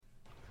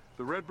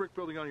The red brick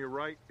building on your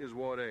right is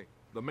Ward A,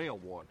 the male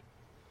ward.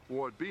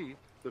 Ward B,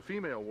 the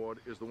female ward,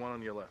 is the one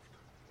on your left.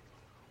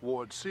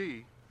 Ward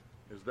C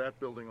is that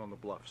building on the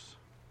bluffs.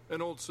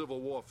 An old Civil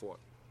War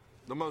fort.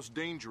 The most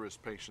dangerous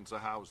patients are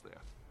housed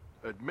there.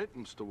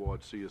 Admittance to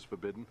Ward C is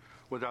forbidden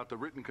without the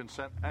written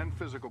consent and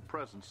physical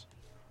presence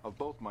of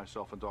both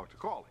myself and Dr.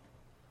 Cawley.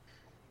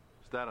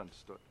 Is that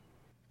understood?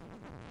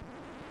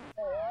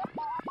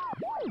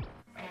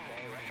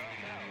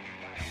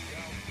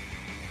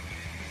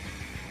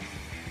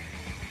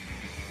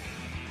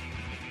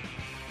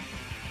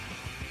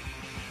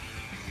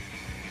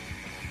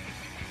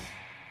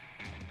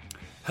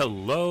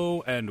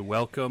 Hello and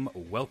welcome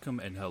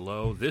and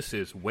hello. This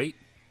is Wait,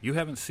 You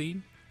Haven't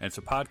Seen, and it's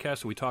a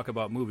podcast where we talk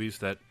about movies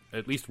that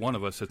at least one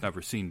of us has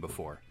never seen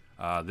before.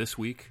 This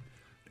week,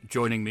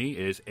 joining me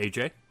is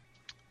AJ.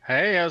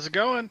 Hey, how's it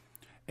going?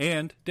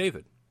 And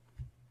David.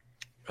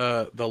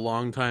 The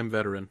longtime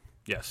veteran.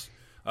 Yes.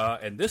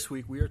 And this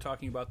week we are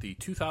talking about the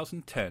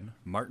 2010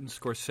 Martin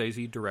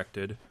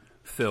Scorsese-directed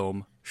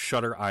film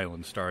Shutter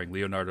Island, starring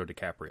Leonardo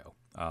DiCaprio.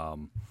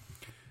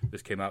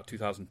 This came out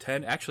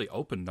 2010. Actually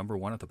opened number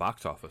one at the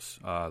box office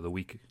the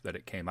week that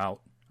it came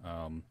out.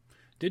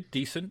 Did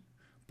decent,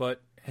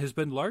 but has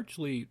been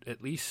largely,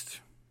 at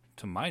least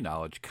to my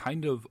knowledge,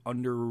 kind of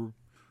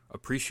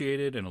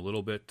underappreciated and a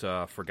little bit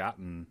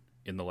forgotten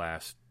in the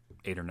last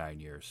 8 or 9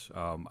 years.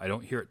 I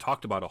don't hear it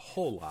talked about a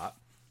whole lot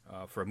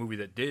for a movie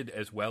that did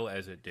as well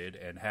as it did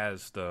and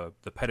has the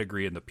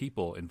pedigree and the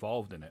people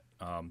involved in it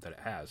that it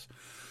has.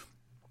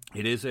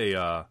 It is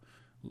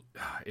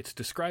it's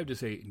described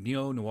as a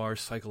neo-noir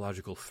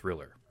psychological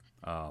thriller.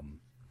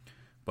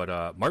 But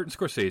Martin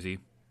Scorsese,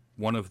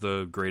 one of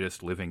the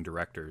greatest living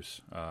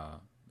directors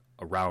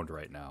around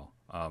right now,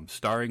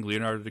 starring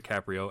Leonardo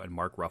DiCaprio and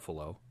Mark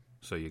Ruffalo.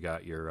 So you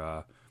got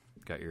your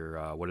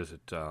what is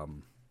it?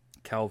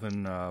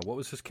 Calvin, what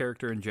was his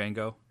character in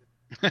Django?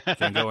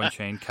 Django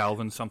Unchained,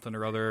 Calvin something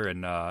or other,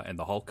 and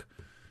the Hulk.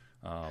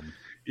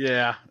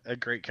 Yeah, a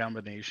great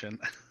combination.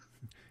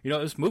 You know,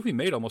 this movie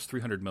made almost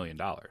 $300 million,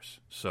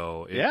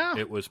 so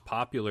it was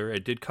popular.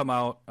 It did come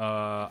out,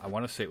 I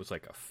want to say it was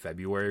like a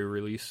February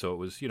release, so it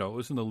was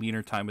in the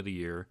leaner time of the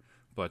year,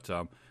 but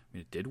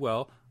it did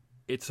well.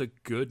 It's a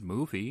good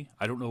movie.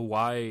 I don't know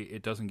why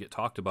it doesn't get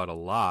talked about a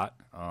lot,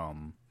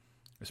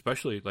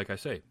 especially, like I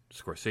say,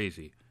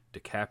 Scorsese,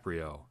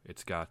 DiCaprio.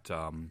 It's got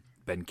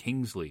Ben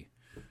Kingsley.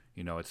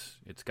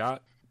 It's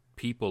got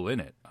people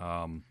in it.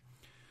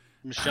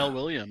 Michelle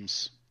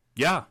Williams.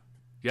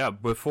 Yeah,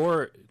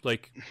 before,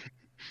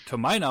 to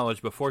my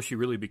knowledge, before she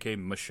really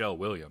became Michelle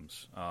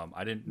Williams,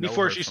 I didn't know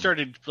before her she from...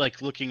 started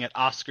looking at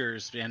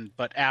Oscars,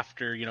 but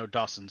after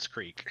Dawson's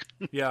Creek.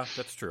 Yeah,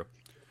 that's true.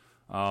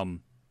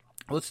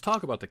 Let's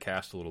talk about the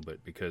cast a little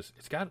bit because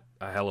it's got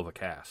a hell of a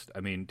cast.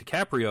 I mean,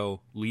 DiCaprio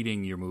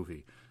leading your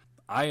movie.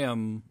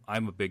 I'm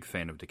a big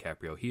fan of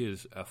DiCaprio. He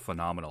is a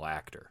phenomenal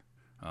actor.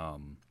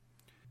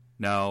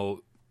 Now,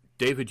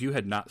 David, you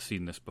had not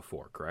seen this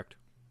before, correct?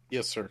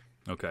 Yes, sir.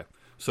 Okay,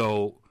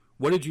 so.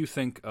 What did you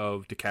think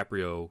of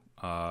DiCaprio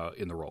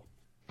in the role?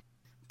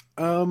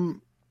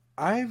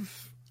 I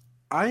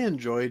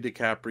enjoy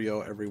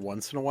DiCaprio every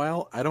once in a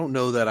while. I don't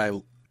know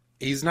that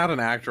he's not an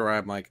actor where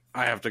I'm like,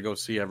 I have to go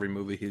see every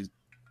movie he's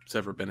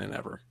ever been in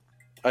ever.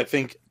 I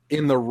think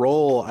in the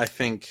role,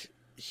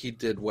 he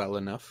did well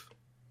enough.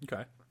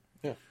 Okay.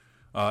 Yeah.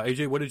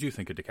 AJ, what did you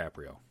think of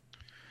DiCaprio?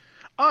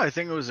 Oh, I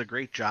think it was a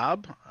great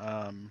job.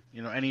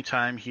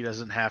 Anytime he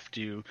doesn't have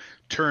to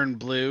turn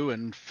blue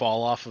and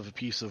fall off of a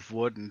piece of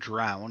wood and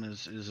drown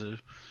is an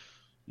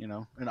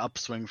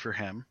upswing for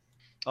him.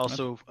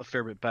 Also, a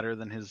fair bit better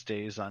than his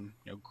days on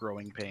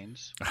Growing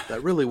Pains.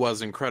 That really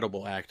was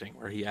incredible acting,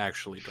 where he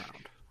actually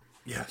drowned.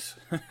 Yes.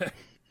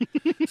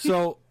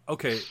 So,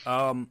 okay.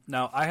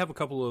 Now I have a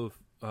couple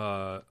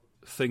of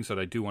things that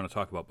I do want to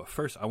talk about, but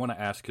first I want to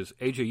ask because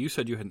AJ, you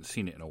said you hadn't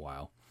seen it in a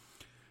while,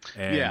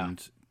 and. Yeah.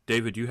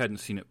 David, you hadn't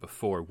seen it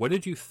before. What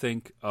did you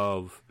think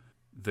of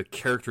the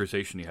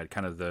characterization he had,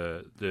 kind of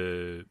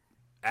the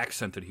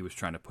accent that he was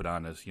trying to put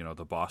on as,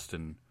 the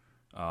Boston,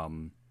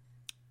 Boston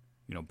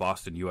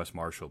U.S.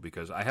 Marshal?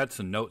 Because I had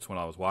some notes when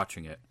I was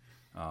watching it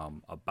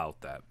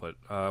about that. But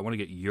I want to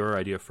get your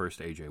idea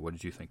first, AJ. What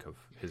did you think of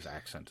his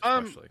accent,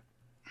 especially?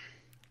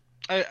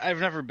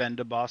 I've never been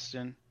to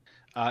Boston.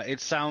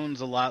 It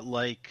sounds a lot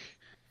like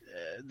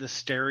the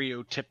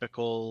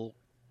stereotypical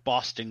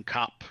Boston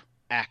cop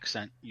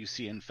accent you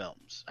see in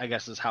films, I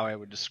guess is how I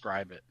would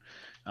describe it.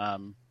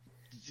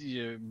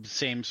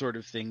 Same sort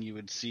of thing you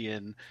would see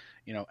in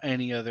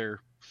any other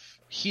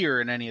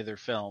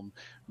film,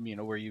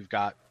 where you've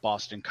got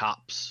Boston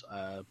cops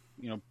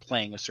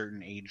playing a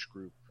certain age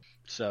group.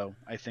 So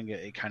I think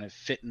it kind of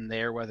fit in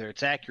there. Whether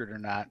it's accurate or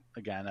not,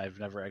 again, I've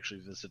never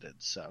actually visited,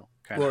 so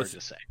kind of hard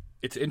to say.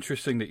 It's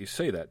interesting that you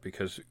say that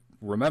because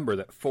remember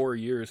that 4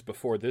 years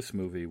before this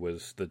movie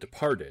was The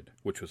Departed,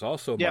 which was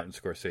also Martin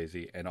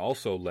Scorsese and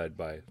also led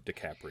by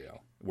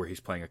DiCaprio, where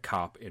he's playing a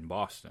cop in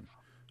Boston.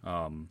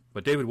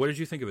 But David, what did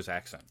you think of his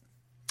accent?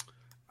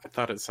 I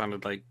thought it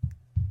sounded like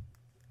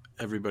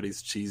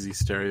everybody's cheesy,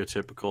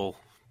 stereotypical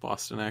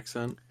Boston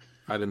accent.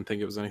 I didn't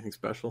think it was anything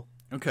special.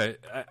 Okay,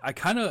 I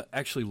kind of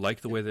actually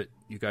like the way that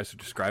you guys are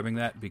describing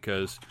that,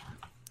 because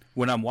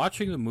when I'm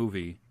watching the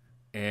movie,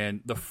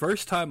 and the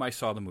first time I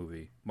saw the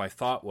movie, my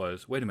thought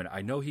was, wait a minute,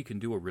 I know he can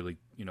do a really,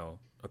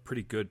 a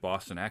pretty good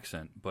Boston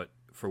accent, but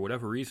for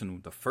whatever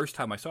reason, the first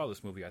time I saw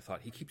this movie, I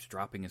thought he keeps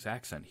dropping his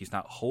accent. He's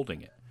not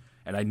holding it.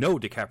 And I know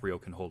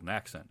DiCaprio can hold an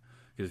accent,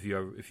 because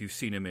if you've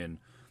seen him in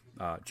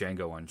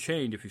Django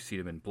Unchained, if you've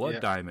seen him in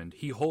Blood Diamond,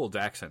 he holds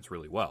accents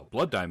really well.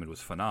 Blood Diamond was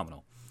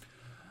phenomenal.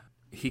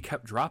 He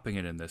kept dropping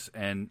it in this,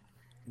 and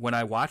when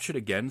I watch it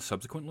again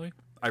subsequently,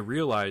 I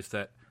realized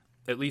that,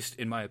 at least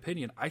in my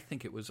opinion, I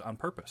think it was on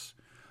purpose.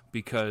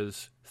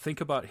 Because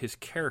think about his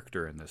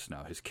character in this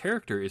now. His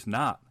character is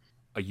not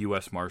a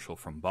U.S. Marshal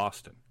from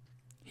Boston.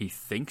 He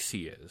thinks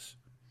he is,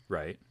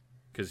 right?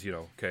 Because,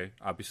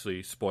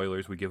 obviously,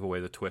 spoilers, we give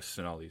away the twists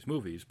in all these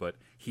movies, but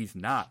he's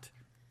not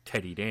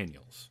Teddy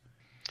Daniels.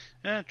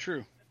 Yeah,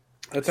 true.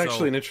 That's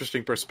actually an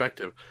interesting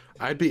perspective.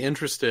 I'd be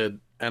interested,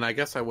 and I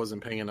guess I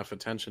wasn't paying enough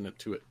attention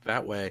to it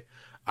that way.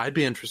 I'd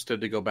be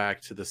interested to go back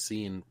to the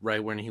scene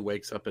right when he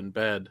wakes up in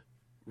bed,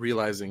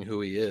 realizing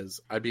who he is.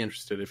 I'd be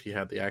interested if he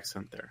had the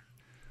accent there.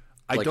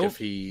 I don't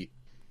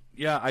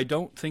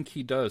think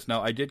he does.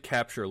 Now, I did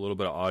capture a little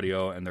bit of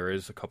audio, and there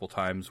is a couple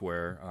times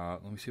where,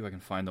 let me see if I can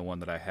find the one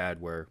that I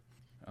had where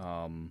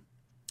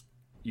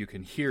you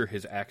can hear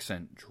his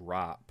accent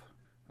drop.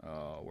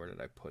 Where did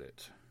I put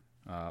it?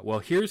 Well,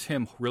 here's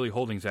him really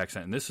holding his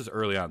accent, and this is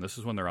early on. This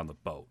is when they're on the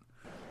boat.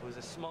 It was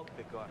the smoke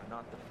that got her,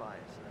 not the fire.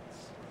 So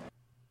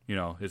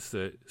that's... It's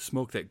the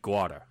smoke that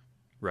got her,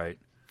 right?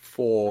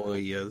 4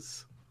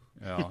 years.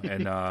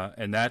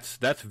 And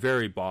that's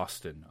very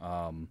Boston.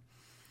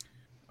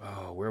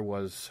 Where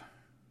was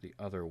the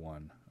other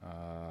one?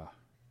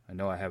 I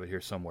know I have it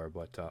here somewhere,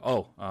 but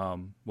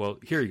well,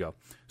 here you go.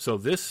 So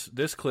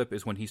this clip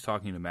is when he's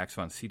talking to Max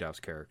von Sydow's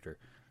character,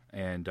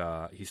 and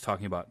he's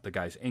talking about the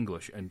guy's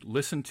English. And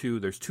listen to,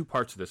 there's two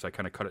parts of this. I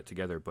kind of cut it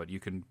together, but you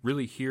can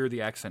really hear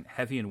the accent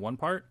heavy in one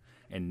part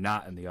and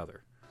not in the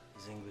other.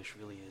 His English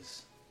really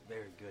is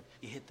very good.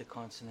 You hit the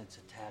consonants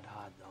a tad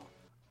hard,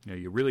 though.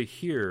 You really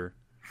hear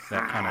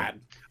that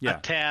kind of a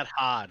tad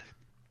hard.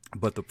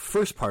 But the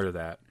first part of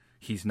that,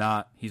 he's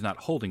not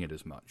holding it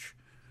as much.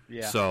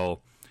 Yeah.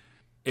 So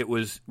it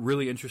was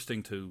really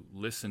interesting to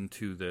listen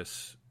to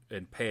this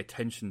and pay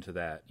attention to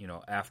that,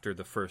 after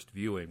the first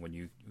viewing, when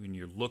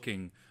you're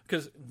looking,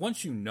 because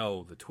once you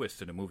know the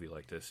twist in a movie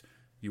like this,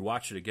 you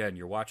watch it again,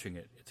 you're watching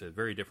it, it's a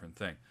very different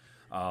thing.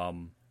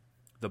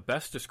 The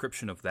best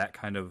description of that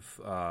kind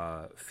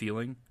of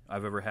feeling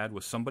I've ever had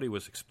was somebody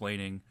was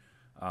explaining,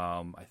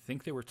 I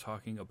think they were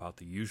talking about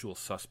The Usual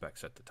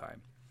Suspects at the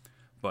time,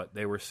 but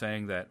they were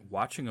saying that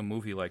watching a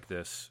movie like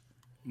this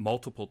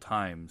multiple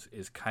times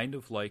is kind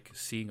of like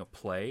seeing a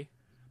play,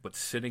 but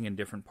sitting in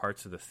different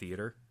parts of the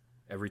theater.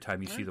 Every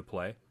time you see the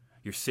play,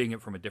 you're seeing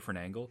it from a different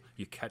angle.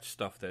 You catch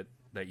stuff that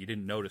you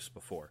didn't notice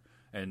before.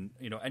 And,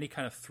 any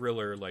kind of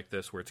thriller like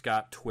this where it's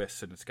got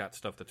twists and it's got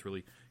stuff that's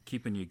really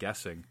keeping you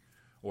guessing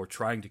or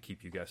trying to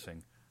keep you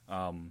guessing,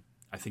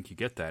 I think you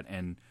get that.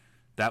 And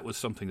that was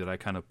something that I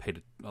kind of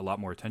paid a lot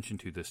more attention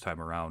to this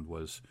time around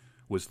was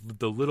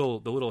the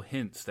little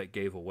hints that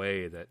gave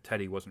away that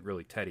Teddy wasn't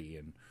really Teddy.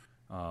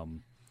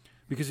 And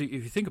because if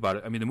you think about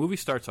it, I mean, the movie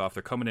starts off,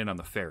 they're coming in on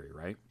the ferry,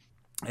 right?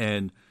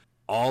 And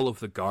all of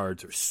the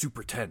guards are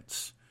super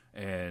tense,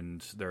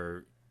 and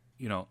they're,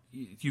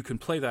 you can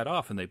play that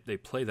off, and they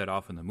play that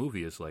off in the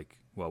movie as like,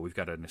 well, we've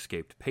got an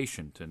escaped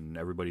patient, and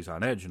everybody's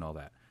on edge and all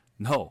that.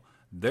 No,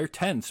 they're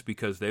tense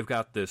because they've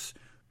got this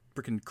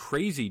freaking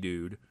crazy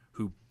dude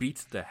who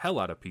beats the hell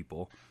out of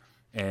people,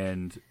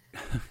 and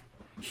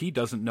he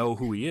doesn't know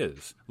who he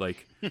is.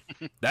 Like,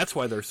 that's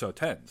why they're so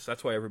tense.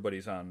 That's why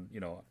everybody's on,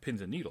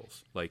 pins and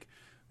needles. Like,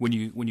 when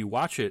you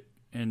watch it,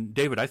 and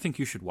David, I think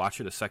you should watch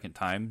it a second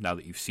time now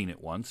that you've seen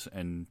it once,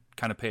 and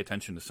kind of pay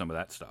attention to some of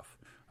that stuff,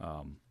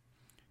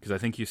 because I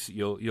think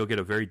you'll get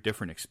a very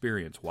different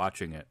experience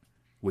watching it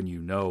when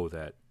you know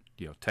that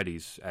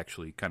Teddy's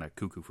actually kind of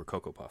cuckoo for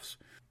Cocoa Puffs.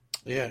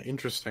 Yeah,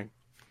 interesting.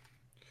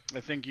 I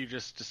think you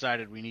just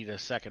decided we need a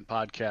second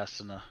podcast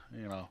and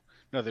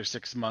another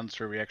 6 months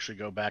where we actually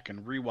go back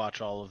and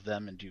rewatch all of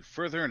them and do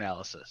further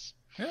analysis.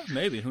 Yeah,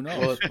 maybe. Who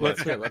knows? Well,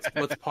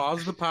 let's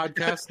pause the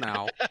podcast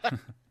now.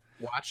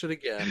 Watch it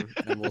again,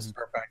 and we'll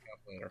start back up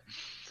later.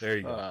 There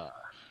you go.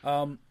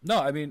 No,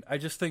 I mean, I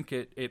just think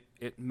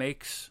it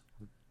makes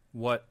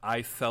what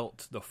I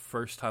felt the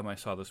first time I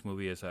saw this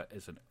movie as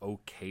an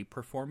okay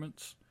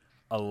performance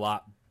a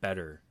lot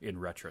better in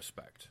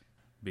retrospect,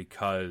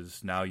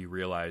 because now you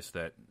realize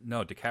that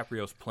no,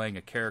 DiCaprio's playing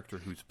a character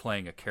who's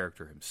playing a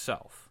character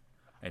himself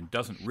and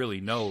doesn't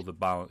really know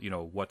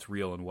what's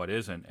real and what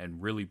isn't,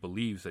 and really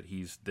believes that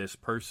he's this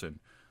person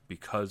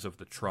because of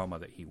the trauma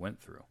that he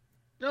went through.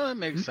 No, that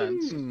makes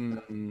sense.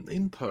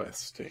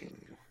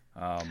 Interesting.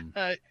 And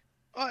I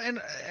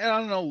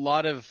don't know, a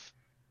lot of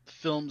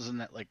films in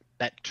that like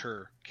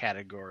better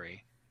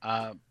category.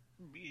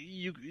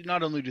 You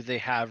not only do they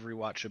have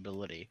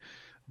rewatchability,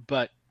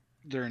 but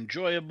they're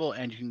enjoyable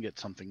and you can get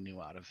something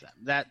new out of them.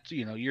 That,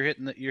 you're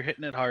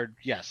hitting it hard.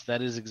 Yes,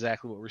 that is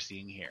exactly what we're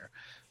seeing here.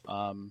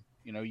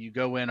 You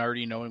go in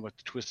already knowing what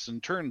the twists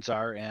and turns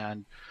are,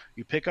 and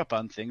you pick up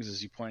on things,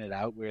 as you pointed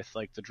out, with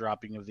like the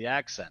dropping of the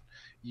accent.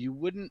 You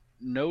wouldn't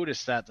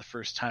notice that the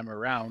first time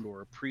around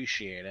or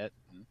appreciate it.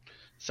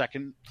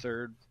 Second,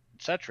 third,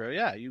 etc.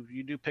 Yeah,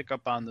 you do pick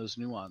up on those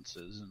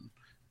nuances, and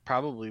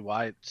probably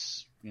why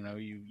it's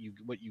you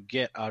what you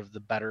get out of the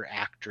better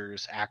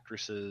actors,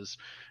 actresses,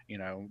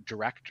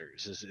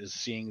 directors is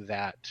seeing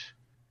that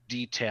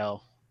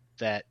detail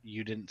that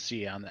you didn't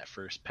see on that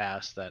first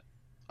pass that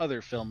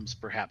other films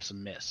perhaps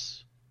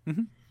miss.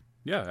 Mm-hmm.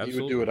 Yeah, absolutely.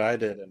 You would do what I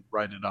did and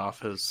write it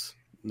off as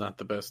not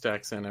the best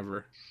accent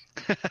ever.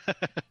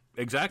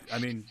 I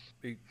mean,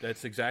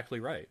 that's exactly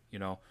right.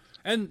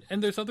 And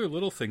there's other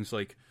little things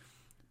like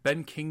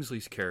Ben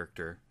Kingsley's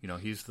character.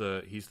 He's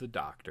the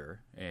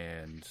doctor,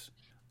 and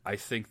I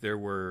think there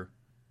were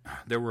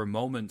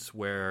moments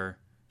where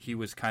he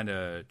was kind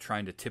of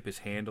trying to tip his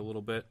hand a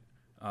little bit,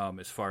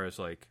 as far as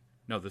like,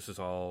 no, this is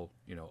all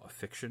a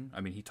fiction. I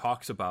mean, he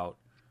talks about.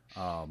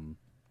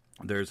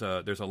 There's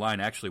a line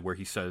actually where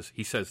he says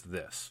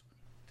this.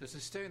 To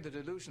sustain the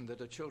delusion that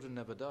her children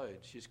never died,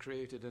 she's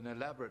created an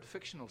elaborate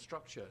fictional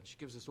structure, and she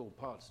gives us all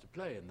parts to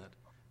play in that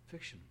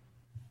fiction.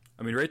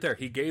 I mean, right there,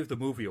 he gave the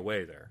movie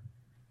away there.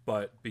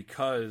 But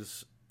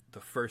because the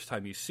first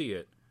time you see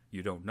it,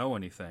 you don't know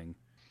anything,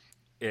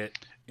 it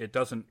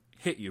doesn't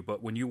hit you.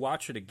 But when you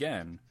watch it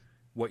again,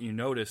 what you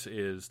notice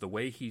is the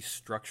way he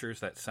structures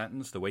that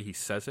sentence, the way he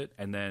says it,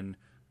 and then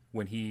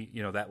when he,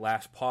 that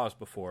last pause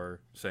before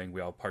saying we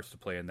all have parts to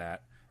play in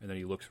that, and then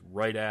he looks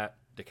right at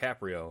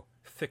DiCaprio,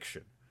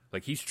 fiction.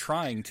 Like, he's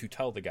trying to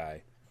tell the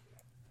guy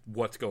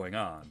what's going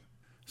on.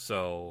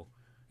 So,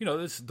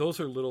 those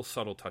are little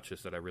subtle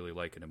touches that I really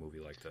like in a movie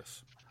like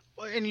this.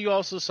 And you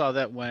also saw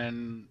that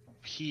when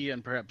he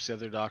and perhaps the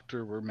other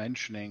doctor were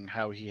mentioning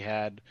how he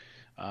had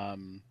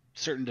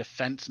certain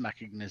defense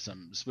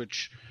mechanisms,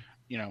 which,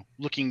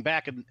 looking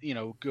back and,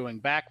 going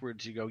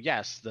backwards, you go,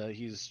 yes,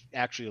 he's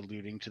actually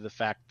alluding to the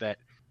fact that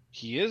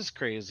he is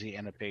crazy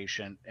and a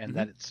patient, and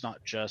that it's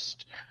not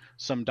just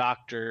some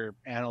doctor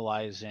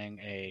analyzing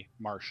a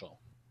marshal.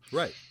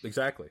 Right,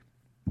 exactly.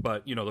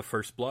 But,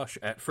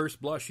 at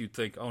first blush, you'd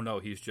think, oh no,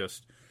 he's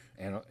just,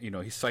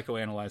 he's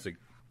psychoanalyzing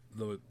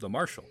the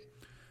marshal.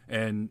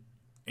 And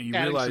you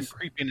realize some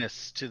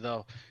creepiness to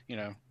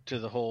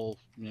the whole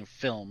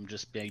film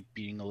just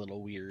being a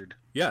little weird.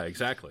 Yeah,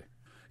 exactly.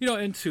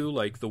 Into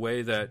like the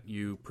way that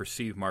you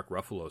perceive Mark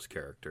Ruffalo's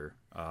character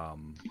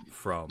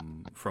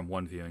from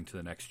one viewing to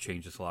the next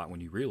changes a lot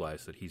when you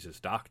realize that he's his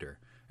doctor,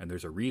 and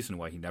there's a reason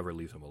why he never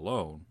leaves him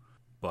alone.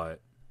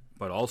 But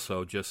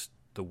also just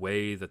the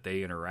way that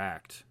they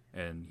interact,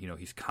 and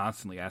he's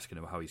constantly asking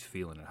him how he's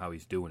feeling and how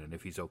he's doing and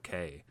if he's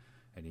okay,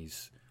 and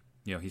he's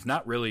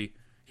not really.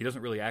 He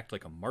doesn't really act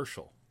like a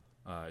marshal,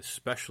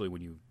 especially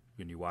when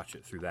you watch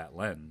it through that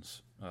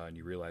lens, and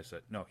you realize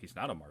that no, he's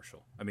not a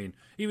marshal. I mean,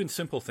 even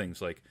simple things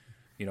like,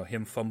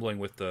 him fumbling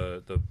with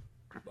the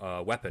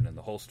weapon in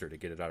the holster to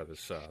get it out of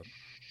his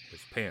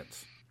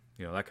pants,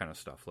 that kind of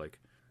stuff. Like,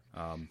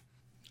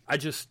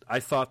 I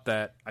thought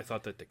that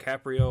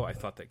DiCaprio, I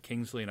thought that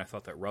Kingsley, and I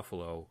thought that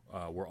Ruffalo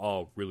were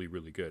all really,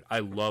 really good. I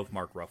love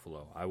Mark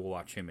Ruffalo. I will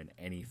watch him in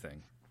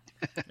anything,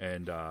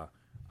 and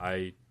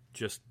I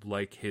just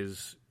like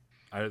his.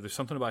 There's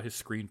something about his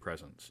screen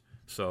presence.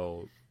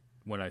 So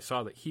when I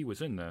saw that he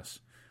was in this,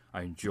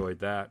 I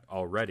enjoyed that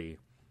already,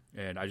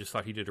 and I just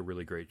thought he did a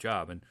really great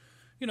job. And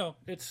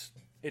it's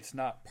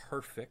not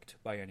perfect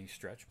by any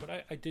stretch, but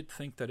I did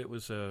think that it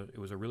was a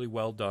really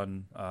well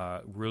done,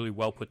 really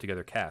well put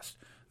together cast.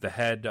 The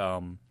head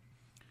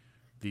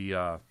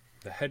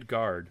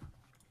guard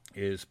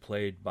is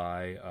played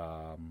by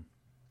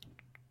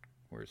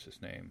where's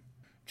his name?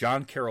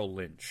 John Carroll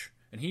Lynch.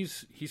 And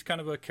he's kind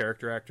of a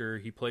character actor.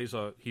 He's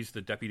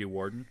the deputy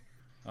warden.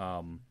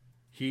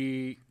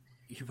 He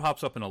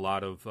pops up in a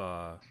lot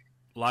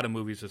of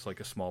movies as like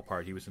a small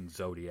part. He was in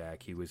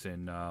Zodiac. He was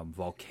in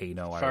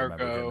Volcano. Fargo. I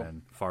remember him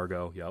in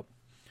Fargo. Yep.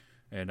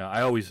 And I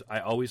always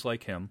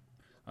like him.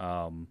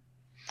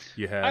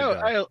 You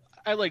had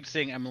I liked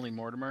seeing Emily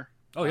Mortimer.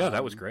 Oh yeah,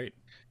 that was great.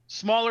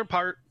 Smaller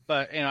part,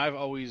 but I've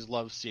always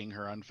loved seeing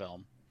her on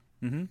film.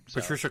 Mm-hmm.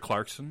 So. Patricia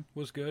Clarkson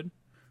was good,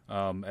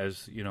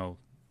 as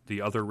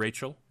the other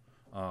Rachel.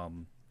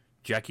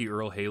 Jackie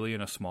Earle Haley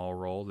in a small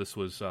role. This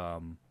was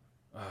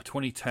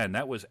 2010.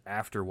 That was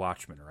after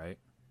Watchmen, right?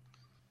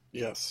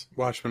 Yes,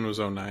 Watchmen was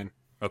 2009.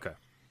 Okay,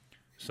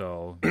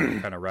 so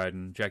kind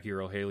of Jackie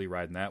Earle Haley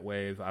riding that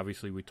wave.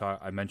 Obviously,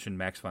 I mentioned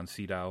Max von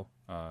Sydow.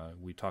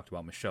 We talked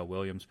about Michelle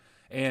Williams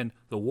and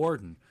the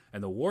Warden.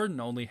 And the Warden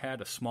only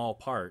had a small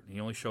part. He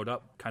only showed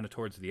up kind of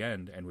towards the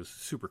end and was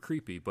super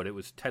creepy. But it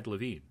was Ted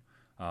Levine,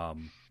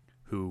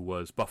 who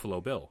was Buffalo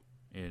Bill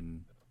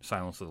in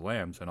Silence of the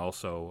Lambs and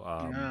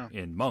also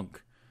in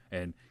Monk.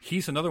 And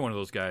he's another one of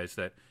those guys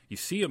that you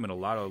see him in a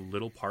lot of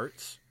little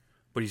parts,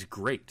 but he's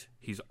great.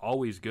 He's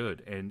always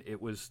good. And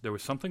there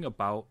was something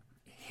about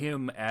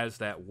him as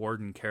that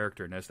Warden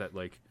character and as that,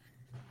 like,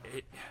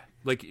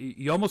 like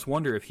you almost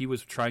wonder if he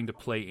was trying to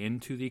play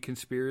into the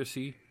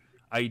conspiracy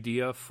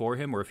idea for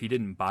him, or if he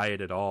didn't buy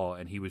it at all,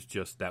 and he was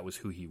just that was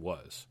who he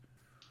was.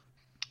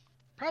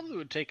 Probably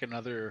would take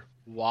another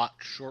watch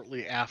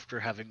shortly after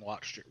having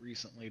watched it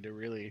recently to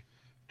really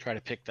try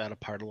to pick that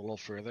apart a little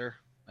further.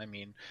 I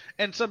mean,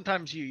 and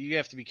sometimes you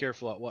have to be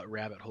careful at what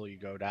rabbit hole you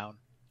go down.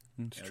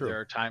 It's true. There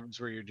are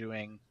times where you're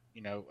doing,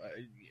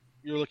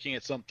 you're looking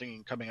at something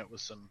and coming up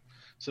with some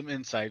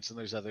insights, and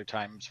there's other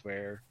times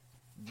where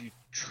you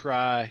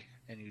try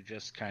and you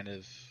just kind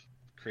of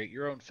create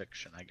your own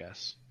fiction, I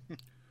guess.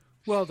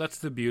 Well, that's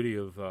the beauty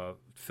of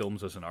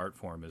films as an art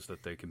form, is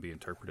that they can be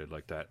interpreted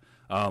like that.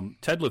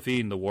 Ted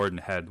Levine, the warden,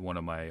 had one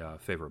of my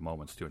favorite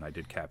moments too, and I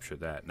did capture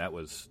that, and that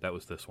was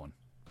this one.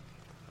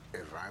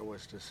 If I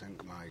was to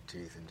sink my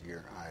teeth into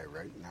your eye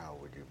right now,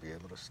 would you be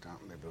able to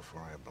stop me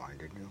before I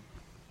blinded you?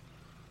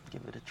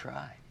 Give it a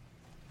try.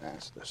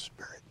 That's the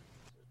spirit.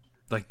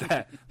 Like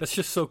that. That's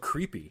just so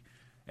creepy.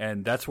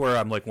 And that's where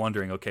I'm like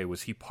wondering, okay,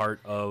 was he part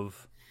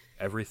of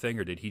everything,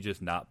 or did he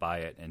just not buy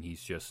it and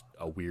he's just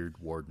a weird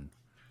warden?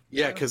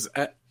 Yeah, because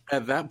at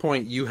that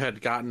point you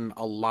had gotten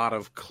a lot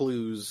of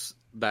clues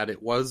that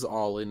it was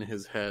all in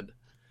his head,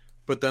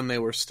 but then they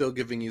were still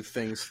giving you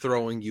things,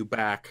 throwing you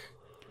back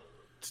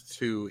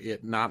to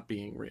it not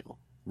being real.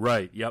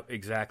 Right. Yep.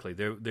 Exactly.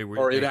 They were,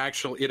 or it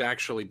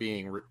actually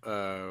being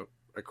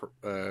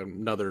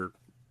another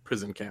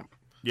prison camp.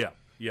 Yeah.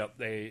 Yep.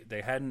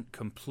 They hadn't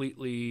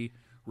completely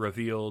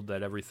revealed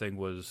that everything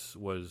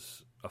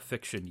was a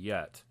fiction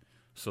yet,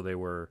 so they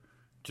were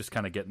just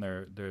kind of getting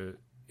their.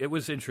 It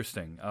was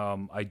interesting.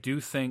 I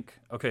do think.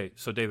 Okay,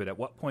 so David, at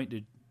what point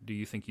do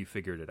you think you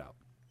figured it out?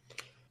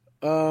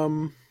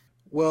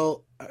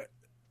 Well,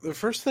 the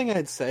first thing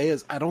I'd say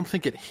is I don't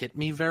think it hit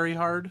me very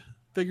hard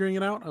figuring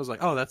it out. I was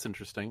like, oh, that's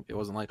interesting. It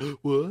wasn't like,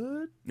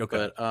 what?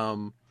 Okay.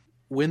 But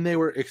when they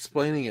were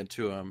explaining it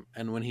to him,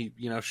 and when he,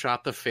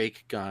 shot the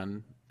fake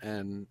gun,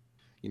 and,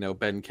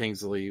 Ben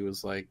Kingsley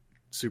was like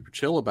super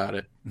chill about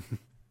it,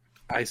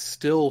 I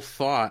still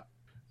thought,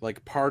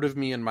 like, part of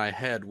me in my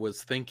head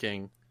was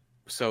thinking,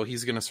 so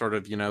he's going to sort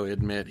of,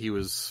 admit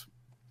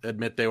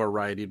they were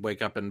right. He'd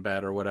wake up in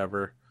bed or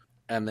whatever.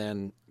 And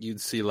then you'd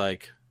see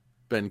like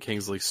Ben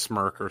Kingsley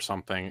smirk or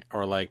something,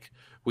 or like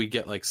we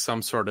get like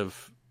some sort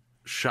of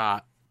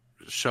shot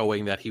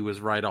showing that he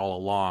was right all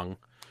along,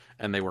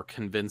 and they were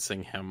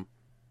convincing him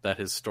that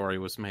his story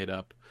was made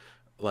up.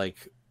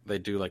 Like they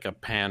do like a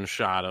pan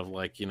shot of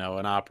like, an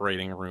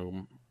operating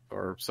room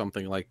or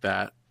something like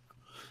that.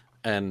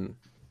 And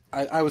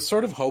I was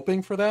sort of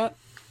hoping for that.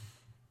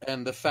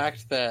 And the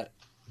fact that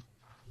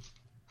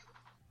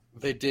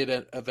they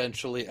did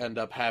eventually end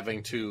up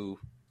having to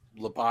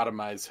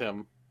lobotomize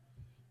him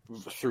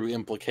through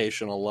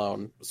implication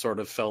alone sort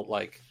of felt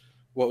like,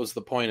 what was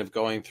the point of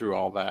going through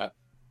all that?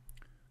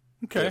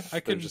 Okay,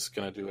 they're just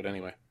going to do it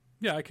anyway.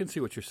 Yeah, I can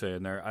see what you're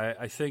saying there.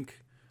 I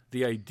think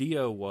the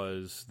idea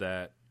was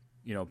that,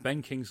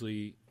 Ben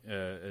Kingsley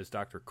as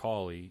Dr.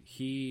 Cawley,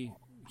 he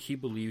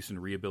believes in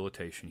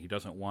rehabilitation. He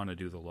doesn't want to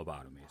do the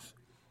lobotomies.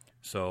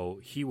 So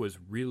he was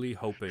really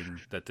hoping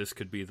that this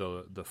could be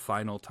the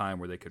final time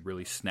where they could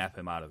really snap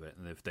him out of it.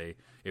 And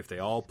if they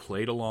all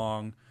played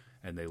along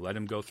and they let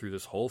him go through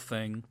this whole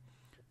thing,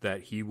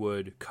 that he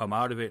would come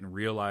out of it and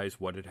realize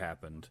what had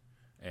happened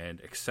and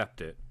accept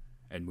it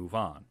and move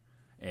on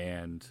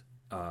and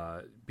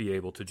be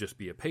able to just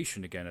be a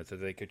patient again, and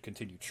that they could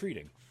continue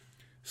treating.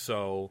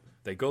 So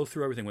they go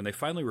through everything when they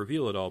finally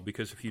reveal it all,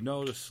 because if you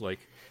notice,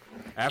 like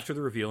after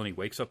the reveal and he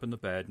wakes up in the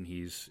bed and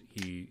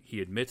he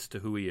admits to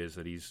who he is,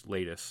 that he's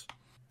Laeddis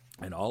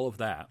and all of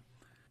that,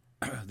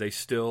 they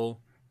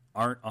still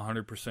aren't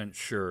 100%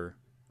 sure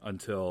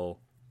until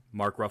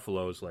Mark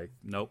Ruffalo's like,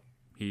 nope,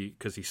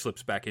 because he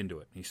slips back into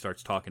it. He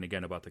starts talking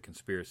again about the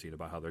conspiracy and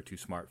about how they're too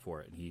smart for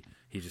it, and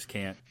he just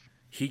can't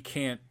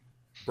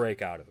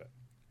break out of it.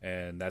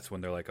 And that's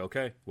when they're like,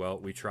 okay, well,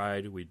 we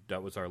tried,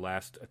 that was our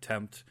last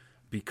attempt.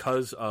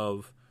 Because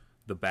of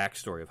the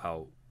backstory of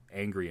how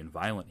angry and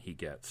violent he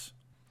gets,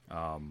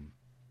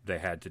 they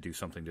had to do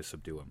something to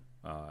subdue him,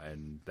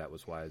 and that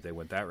was why they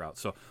went that route.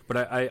 So, but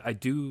I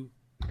do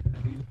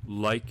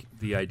like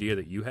the idea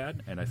that you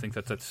had, and I think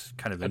that's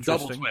kind of interesting.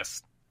 A double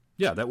twist.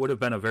 Yeah, that would have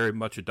been a very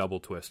much a double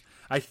twist.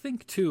 I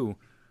think too,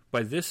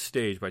 by this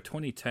stage, by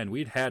 2010,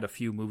 we'd had a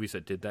few movies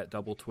that did that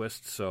double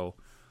twist. So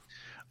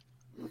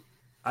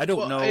I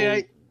don't know.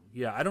 I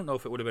don't know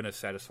if it would have been as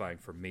satisfying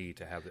for me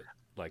to have it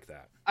like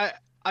that.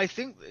 I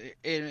think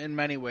in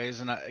many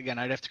ways, and again,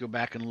 I'd have to go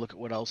back and look at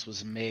what else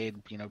was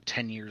made,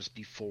 10 years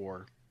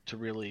before to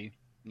really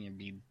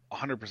be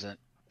 100%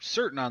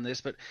 certain on this,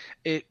 but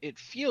it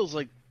feels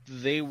like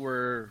they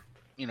were,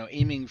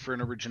 aiming for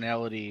an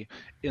originality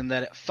in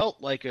that it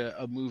felt like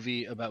a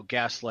movie about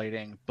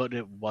gaslighting, but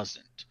it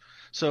wasn't.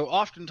 So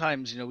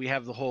oftentimes, we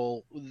have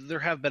there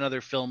have been other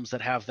films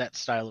that have that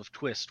style of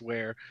twist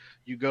where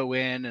you go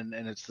in and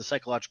it's the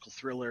psychological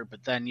thriller,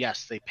 but then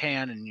yes, they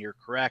pan and you're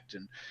correct,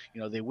 and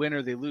they win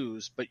or they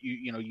lose, but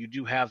you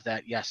do have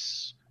that,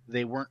 yes,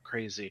 they weren't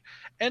crazy.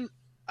 And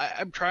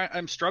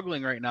I'm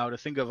struggling right now to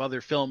think of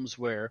other films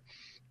where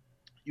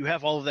you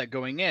have all of that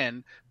going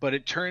in, but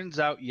it turns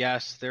out,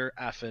 yes, they're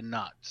effing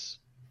nuts.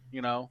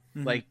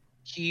 Like,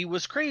 he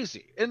was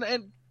crazy,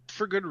 and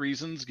for good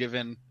reasons,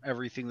 given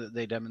everything that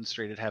they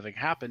demonstrated having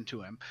happened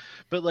to him.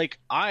 But like,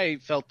 I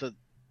felt that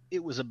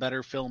it was a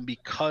better film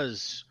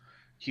because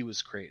he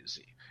was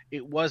crazy.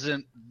 It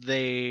wasn't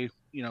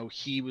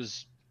he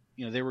was,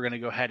 they were going to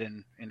go ahead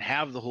and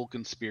have the whole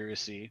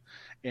conspiracy,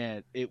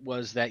 and it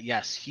was that,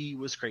 yes, he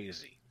was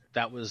crazy.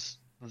 That was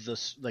the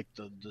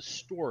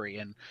story,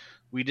 and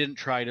we didn't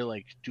try to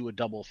like do a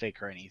double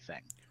fake or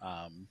anything.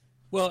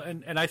 Well,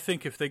 and I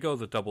think if they go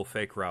the double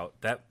fake route,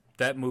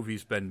 that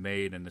movie's been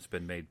made, and it's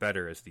been made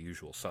better as The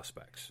Usual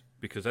Suspects,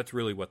 because that's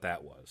really what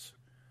that was.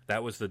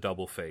 That was the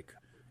double fake,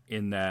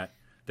 in that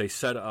they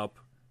set up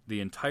the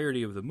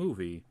entirety of the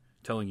movie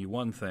telling you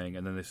one thing,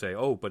 and then they say,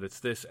 oh, but it's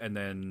this, and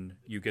then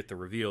you get the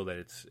reveal that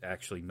it's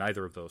actually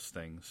neither of those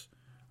things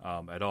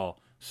at all.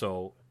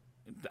 So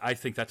I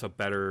think that's a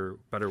better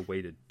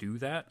way to do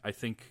that. I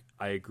think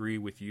I agree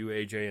with you,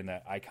 AJ, in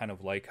that I kind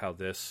of like how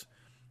this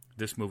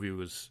movie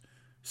was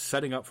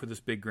setting up for this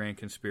big grand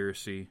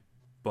conspiracy,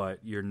 but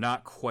you're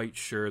not quite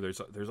sure.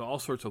 There's all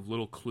sorts of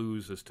little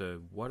clues as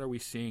to what are we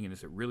seeing, and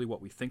is it really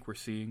what we think we're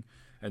seeing?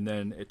 And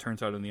then it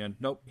turns out in the end,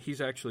 nope,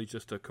 he's actually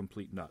just a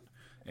complete nut.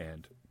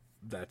 And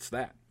that's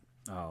that.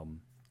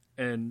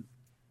 And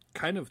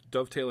kind of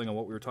dovetailing on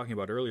what we were talking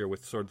about earlier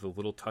with sort of the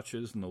little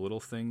touches and the little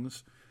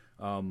things,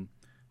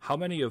 how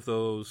many of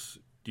those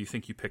do you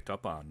think you picked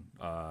up on?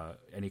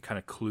 Any kind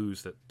of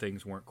clues that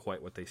things weren't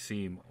quite what they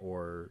seem?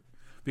 Or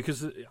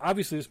because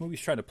obviously this movie's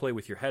trying to play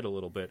with your head a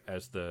little bit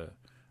as the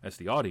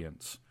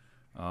audience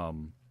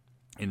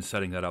in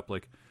setting that up.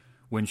 Like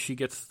when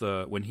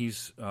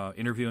he's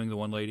interviewing the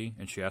one lady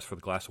and she asks for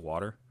the glass of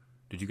water.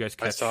 Did you guys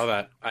catch? I saw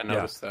that. I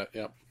noticed that,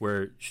 yeah.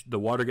 Where the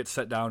water gets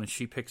set down and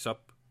she picks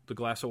up the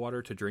glass of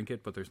water to drink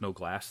it, but there's no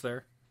glass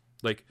there.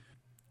 Like,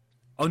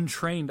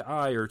 untrained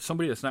eye or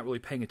somebody that's not really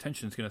paying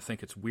attention is going to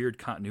think it's weird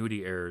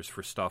continuity errors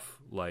for stuff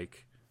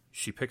like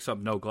she picks up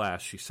no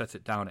glass, she sets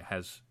it down, it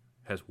has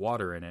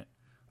water in it,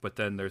 but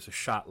then there's a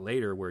shot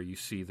later where you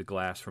see the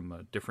glass from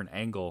a different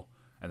angle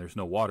and there's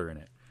no water in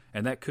it.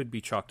 And that could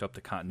be chalked up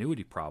to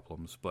continuity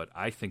problems, but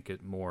I think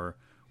it more...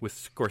 with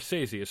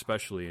Scorsese,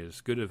 especially as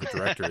good of a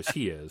director as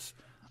he is,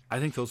 I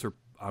think those are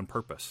on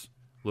purpose.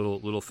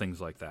 Little things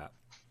like that.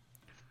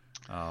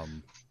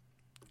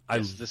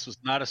 This was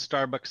not a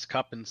Starbucks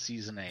cup in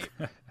season 8.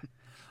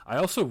 I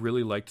also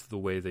really liked the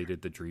way they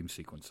did the dream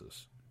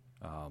sequences.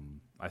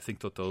 I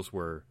think that those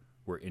were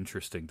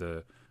interesting.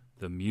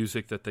 The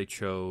music that they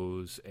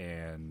chose,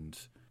 and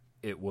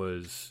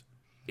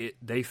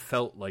they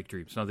felt like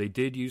dreams. Now they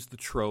did use the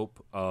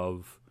trope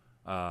of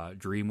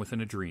dream within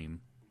a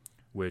dream,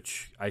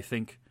 which I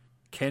think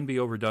can be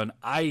overdone.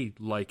 I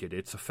like it.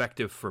 It's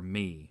effective for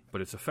me, but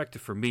it's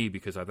effective for me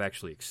because I've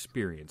actually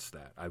experienced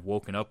that. I've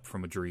woken up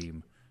from a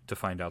dream to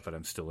find out that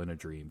I'm still in a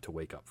dream, to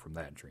wake up from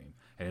that dream.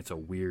 And it's a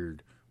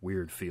weird,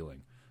 weird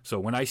feeling. So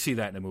when I see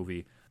that in a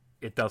movie,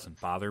 it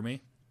doesn't bother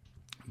me,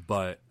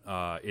 but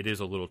it is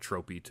a little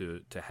tropey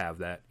to have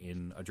that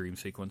in a dream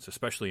sequence,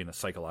 especially in a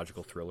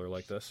psychological thriller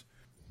like this.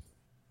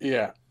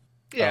 Yeah.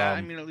 Yeah,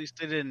 I mean, at least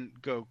they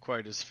didn't go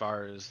quite as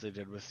far as they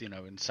did with,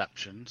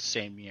 Inception.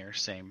 Same year,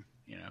 same,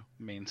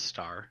 main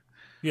star.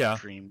 Yeah.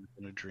 Dream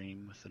within a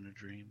dream within a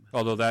dream.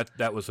 Although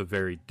that was a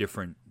very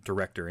different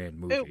director and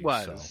movie. It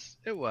was.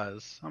 So. It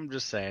was. I'm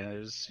just saying,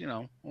 there's,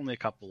 only a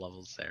couple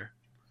levels there.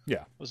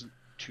 Yeah. It wasn't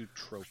too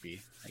tropey,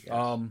 I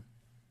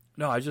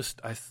guess.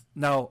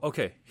 No,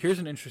 okay, here's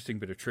an interesting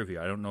bit of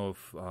trivia. I don't know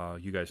if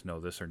you guys know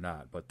this or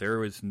not, but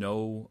there is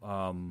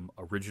no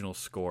original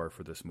score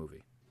for this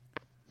movie.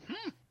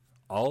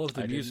 All of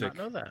the music. I did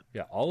not know that.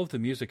 Yeah, all of the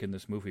music in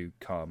this movie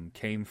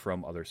came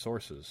from other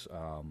sources.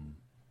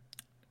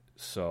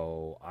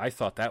 So I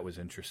thought that was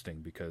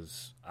interesting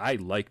because I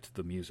liked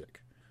the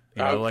music.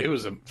 It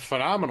was a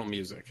phenomenal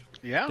music.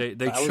 Yeah, they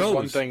that chose was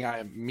one thing I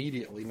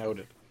immediately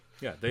noted.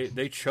 Yeah,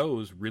 they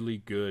chose really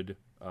good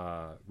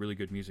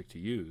music to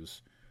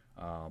use.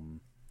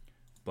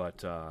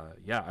 But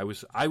I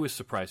was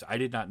surprised. I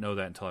did not know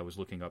that until I was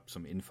looking up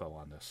some info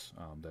on this.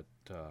 Let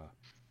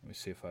me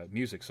see if I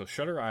music. So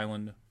Shutter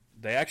Island,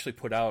 they actually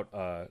put out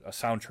a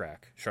soundtrack,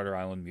 Shutter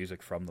Island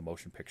music from the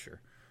motion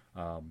picture.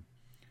 The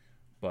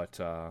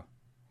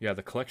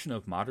collection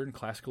of modern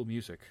classical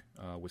music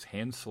was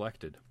hand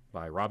selected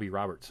by Robbie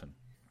Robertson.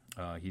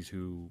 He's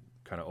who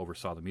kind of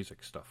oversaw the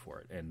music stuff for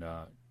it, and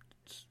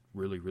it's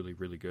really, really,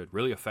 really good,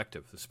 really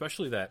effective.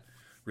 Especially that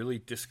really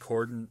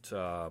discordant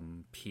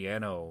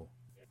piano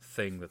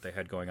thing that they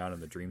had going on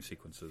in the dream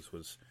sequences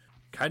was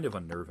kind of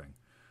unnerving.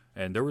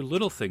 And there were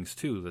little things,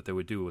 too, that they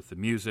would do with the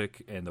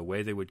music and the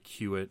way they would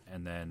cue it.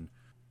 And then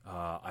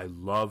I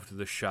loved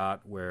the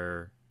shot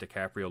where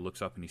DiCaprio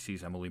looks up and he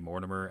sees Emily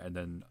Mortimer, and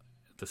then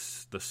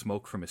the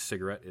smoke from his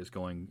cigarette is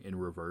going in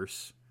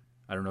reverse.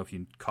 I don't know if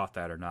you caught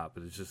that or not,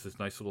 but it's just this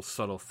nice little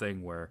subtle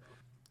thing where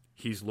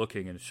he's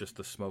looking and it's just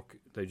the smoke.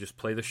 They just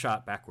play the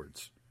shot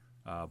backwards,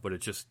 but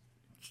it just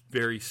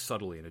very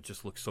subtly, and it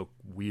just looks so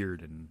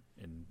weird and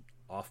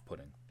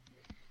off-putting.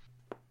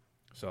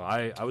 So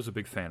I was a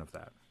big fan of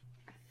that.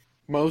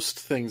 Most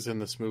things in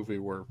this movie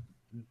were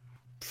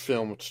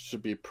filmed to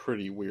be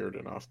pretty weird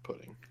and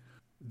off-putting.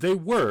 They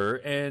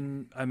were,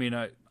 and I mean,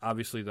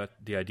 obviously that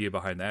the idea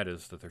behind that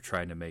is that they're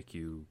trying to make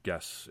you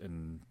guess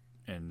and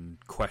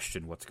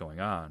question what's going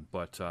on.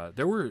 But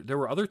there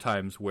were other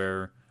times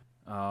where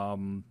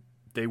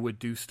they would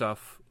do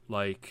stuff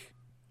like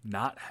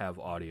not have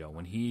audio.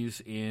 When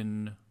he's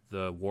in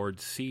the Ward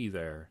C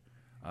there,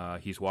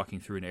 he's walking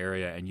through an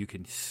area and you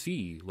can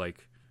see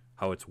like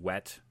how it's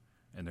wet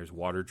and there's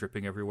water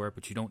dripping everywhere,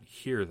 but you don't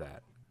hear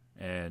that.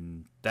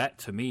 And that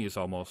to me is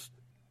almost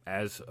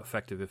as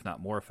effective, if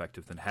not more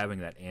effective, than having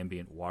that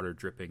ambient water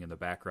dripping in the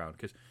background.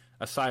 Because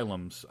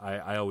asylums,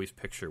 I always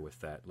picture with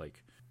that,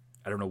 like,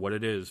 I don't know what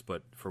it is,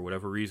 but for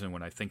whatever reason,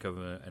 when I think of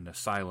an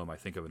asylum, I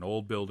think of an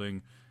old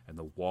building, and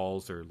the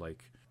walls are,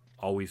 like,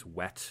 always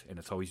wet, and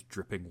it's always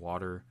dripping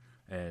water,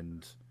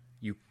 and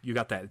you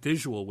got that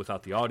visual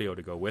without the audio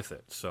to go with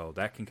it, so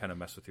that can kind of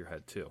mess with your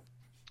head, too.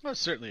 Well,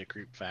 it's certainly a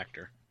creep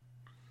factor.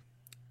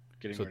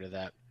 Getting rid of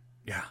that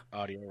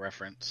audio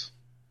reference.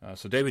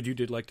 So, David, you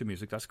did like the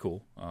music. That's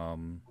cool.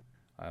 I'm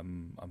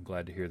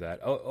glad to hear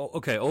that.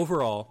 Okay.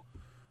 Overall,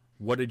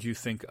 what did you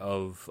think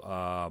of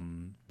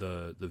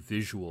the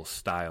visual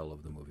style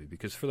of the movie?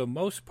 Because for the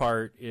most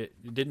part,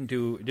 it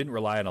didn't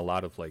rely on a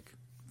lot of like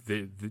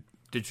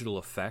digital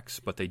effects,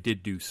 but they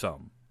did do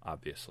some,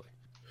 obviously.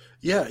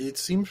 Yeah, it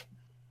seemed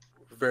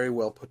very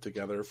well put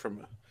together from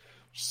a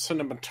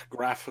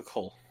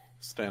cinematographical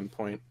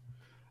standpoint.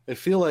 I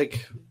feel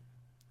like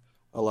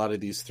a lot of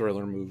these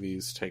thriller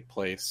movies take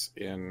place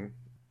in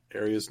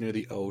areas near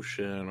the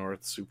ocean, or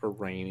it's super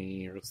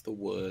rainy, or it's the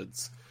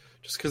woods,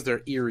 just because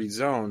they're eerie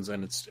zones,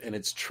 and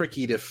it's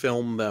tricky to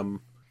film them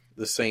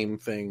the same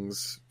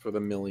things for the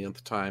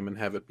millionth time and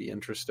have it be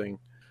interesting.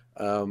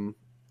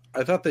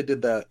 I thought they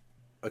did that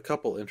a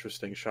couple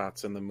interesting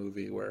shots in the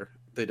movie where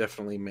they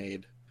definitely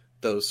made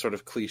those sort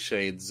of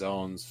cliched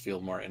zones feel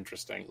more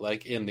interesting,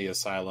 like in the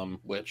asylum,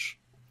 which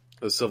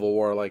the Civil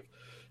War, like,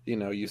 you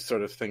know, you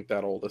sort of think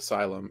that old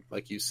asylum,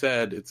 like you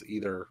said, it's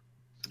either,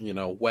 you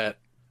know, wet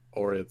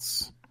or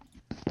it's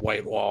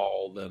white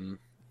walled, and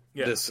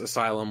this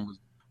asylum was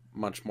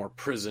much more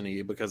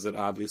prison-y because it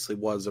obviously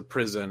was a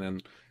prison,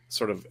 and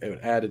sort of it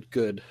added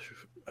good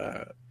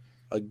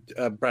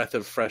a breath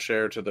of fresh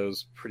air to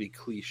those pretty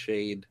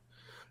cliched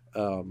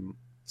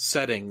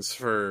settings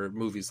for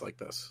movies like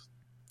this.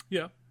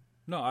 Yeah,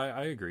 no,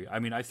 I agree. I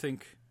mean, I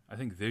think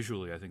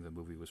visually, I think the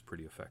movie was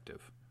pretty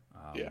effective.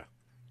 Yeah.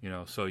 You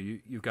know, so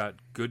you've got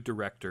good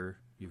director,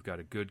 you've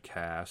got a good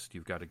cast,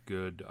 you've got a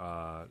good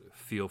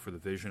feel for the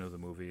vision of the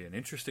movie, an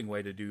interesting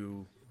way to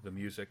do the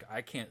music.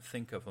 I can't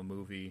think of a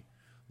movie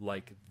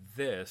like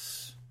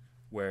this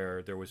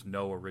where there was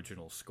no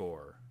original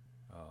score.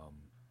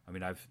 I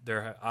mean,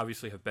 there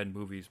obviously have been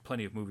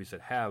plenty of movies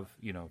that have,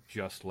 you know,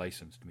 just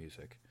licensed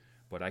music,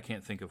 but I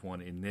can't think of one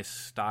in this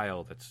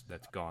style that's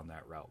gone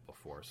that route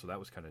before. So that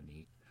was kind of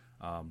neat.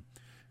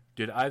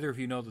 Did either of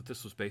you know that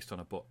this was based on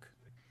a book?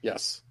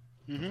 Yes.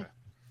 Mm-hmm.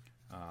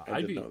 Okay.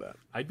 I did know that.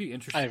 I'd be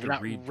interested I have to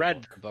not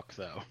read the book,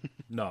 though.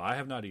 No, I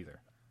have not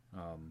either.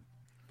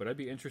 But I'd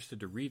be interested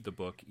to read the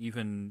book,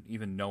 even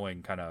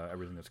knowing kind of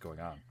everything that's going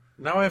on.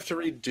 Now I have to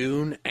read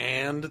Dune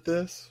and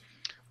this?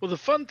 Well, the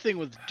fun thing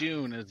with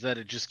Dune is that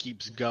it just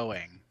keeps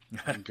going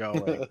and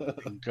going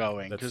and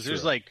going. Because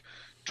there's like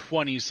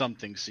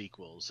 20-something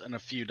sequels and a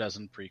few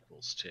dozen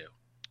prequels, too.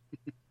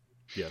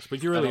 Yes,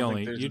 but you'd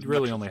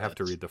really only have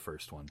to read the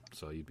first one,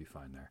 so you'd be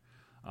fine there.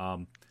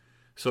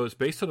 So it's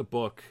based on a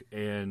book,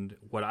 and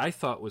what I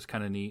thought was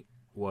kind of neat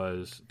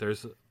was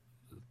there's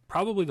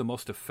probably the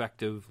most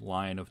effective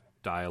line of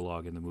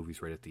dialogue in the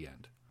movies right at the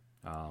end,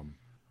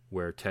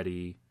 where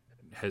Teddy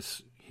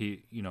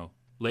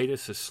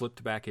Laeddis has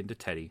slipped back into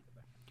Teddy,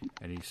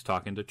 and he's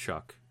talking to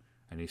Chuck,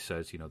 and he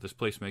says, you know, this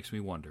place makes me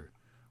wonder,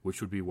 which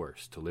would be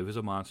worse, to live as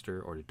a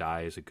monster or to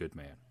die as a good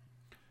man?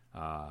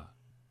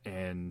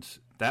 And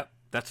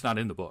that's not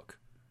in the book.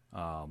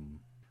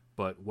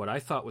 But what I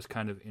thought was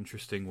kind of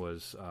interesting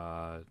was,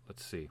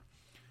 let's see.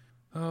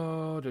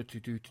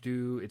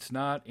 It's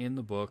not in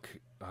the book,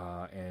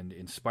 and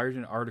inspired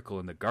an article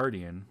in The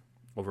Guardian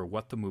over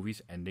what the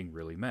movie's ending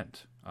really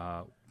meant.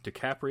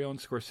 DiCaprio and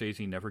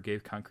Scorsese never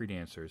gave concrete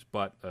answers,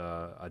 but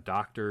a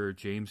Dr.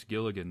 James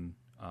Gilligan,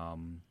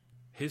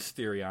 his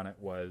theory on it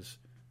was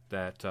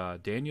that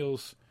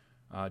Daniels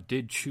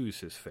did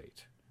choose his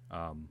fate.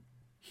 The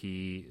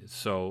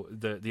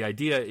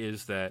idea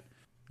is that,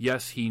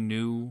 yes, he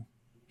knew...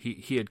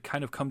 He had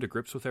kind of come to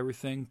grips with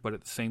everything, but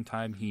at the same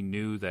time, he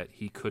knew that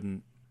he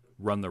couldn't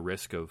run the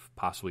risk of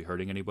possibly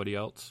hurting anybody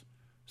else.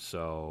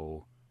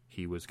 So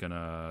he was going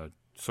to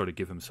sort of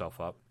give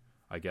himself up,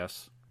 I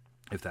guess,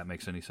 if that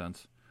makes any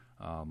sense.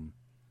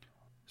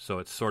 So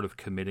it's sort of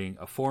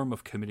a form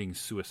of committing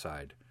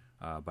suicide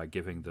by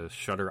giving the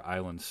Shutter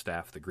Island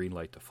staff the green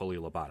light to fully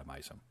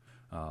lobotomize him,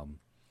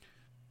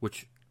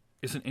 which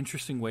is an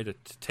interesting way to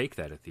take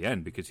that at the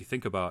end, because you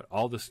think about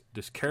all this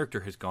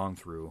character has gone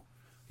through.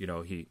 You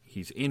know,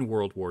 he's in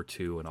World War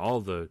II and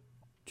all the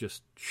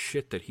just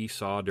shit that he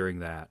saw during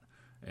that,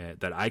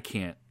 that I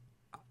can't.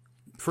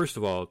 First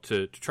of all,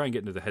 to try and get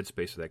into the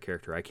headspace of that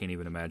character, I can't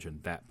even imagine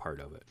that part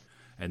of it.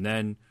 And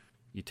then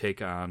you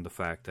take on the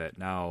fact that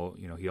now,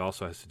 he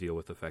also has to deal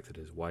with the fact that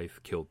his wife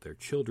killed their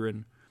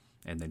children,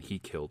 and then he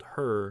killed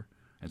her,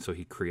 and so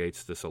he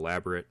creates this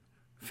elaborate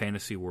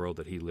fantasy world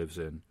that he lives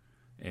in.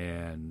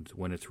 And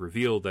when it's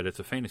revealed that it's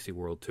a fantasy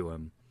world to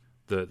him,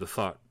 the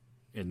thought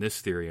in this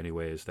theory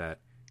anyway is that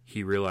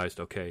he realized,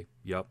 okay,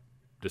 yep,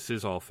 this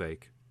is all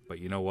fake, but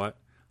you know what?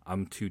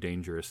 I'm too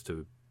dangerous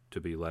to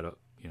be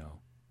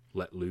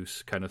let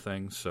loose kind of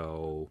thing,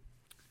 so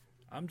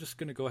I'm just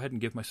going to go ahead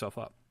and give myself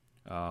up.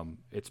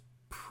 It's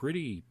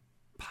pretty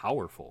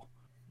powerful.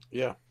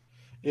 Yeah.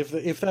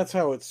 If that's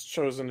how it's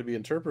chosen to be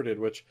interpreted,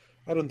 which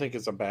I don't think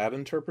is a bad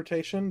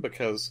interpretation,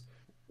 because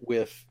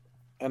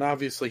and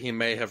obviously he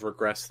may have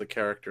regressed the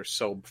character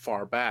so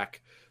far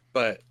back,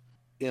 but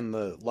in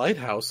the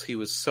Lighthouse, he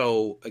was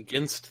so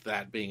against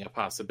that being a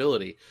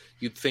possibility.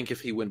 You'd think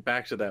if he went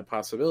back to that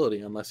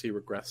possibility, unless he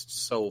regressed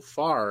so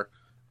far,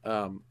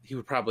 he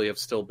would probably have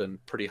still been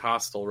pretty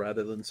hostile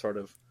rather than sort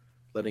of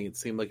letting it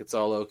seem like it's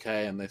all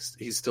okay, and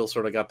he's still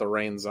sort of got the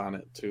reins on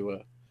it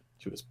to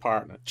his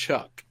partner,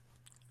 Chuck.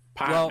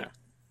 Partner.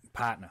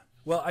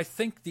 Well, I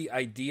think the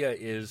idea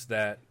is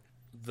that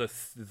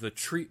the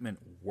treatment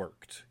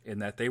worked in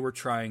that they were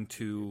trying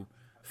to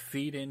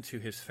feed into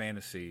his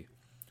fantasy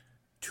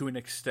to an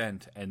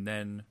extent and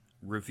then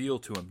reveal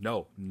to him,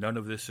 no, none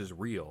of this is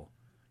real.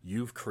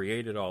 You've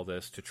created all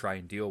this to try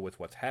and deal with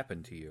what's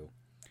happened to you.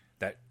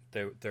 That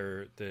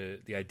the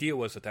idea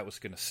was that was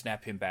going to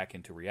snap him back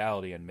into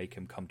reality and make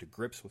him come to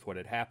grips with what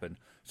had happened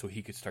so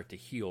he could start to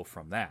heal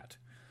from that.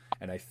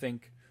 And I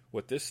think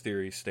what this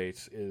theory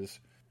states is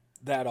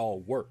that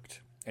all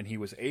worked, and he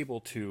was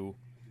able to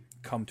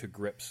come to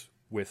grips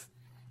with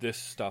this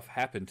stuff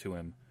happened to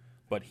him,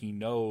 but he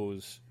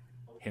knows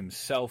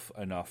himself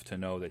enough to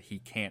know that he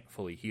can't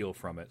fully heal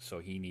from it, so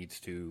he needs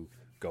to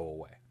go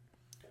away.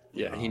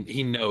 Yeah,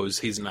 he knows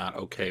he's not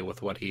okay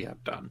with what he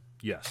had done.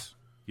 Yes.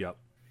 Yep.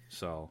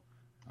 So,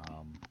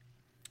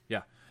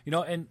 yeah.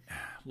 And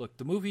look,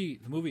 the movie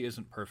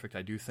isn't perfect.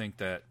 I do think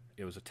that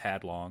it was a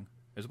tad long.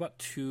 It was about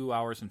 2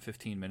 hours and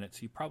 15 minutes.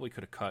 He probably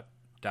could have cut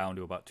down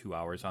to about 2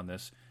 hours on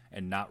this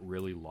and not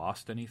really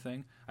lost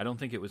anything. I don't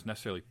think it was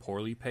necessarily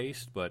poorly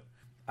paced, but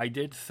I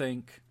did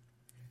think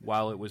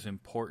while it was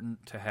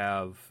important to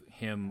have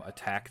him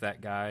attack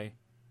that guy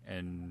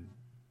and,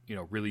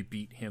 really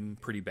beat him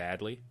pretty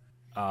badly.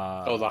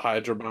 The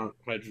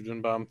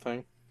hydrogen bomb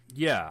thing?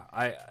 Yeah.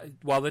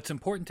 While it's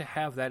important to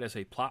have that as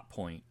a plot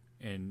point,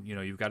 and,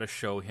 you've got to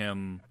show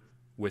him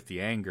with the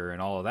anger and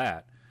all of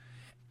that,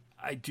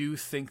 I do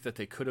think that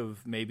they could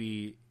have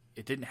maybe...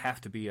 It didn't have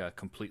to be a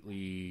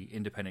completely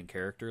independent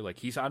character. Like,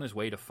 he's on his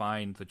way to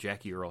find the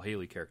Jackie Earle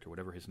Haley character,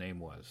 whatever his name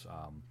was.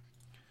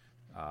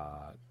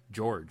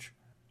 George.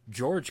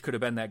 George could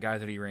have been that guy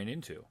that he ran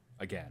into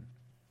again.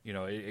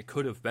 It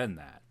could have been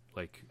that.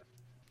 Like,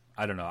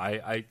 I don't know.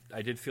 I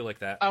did feel like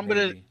that. I'm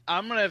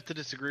gonna have to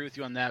disagree with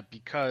you on that,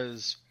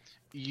 because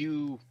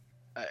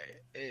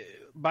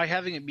by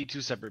having it be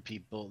two separate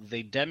people,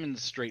 they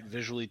demonstrate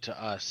visually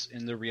to us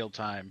in the real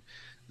time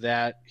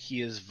that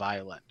he is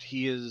violent.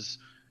 He is,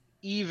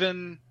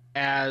 even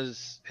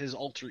as his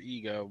alter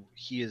ego,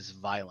 he is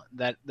violent.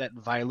 That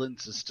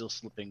violence is still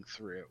slipping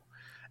through.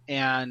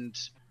 And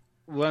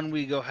when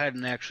we go ahead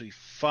and actually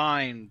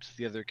find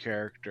the other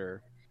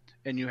character,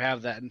 and you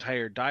have that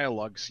entire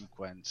dialogue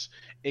sequence,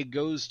 it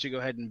goes to go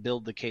ahead and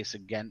build the case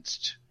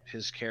against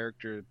his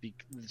character,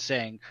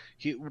 saying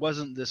he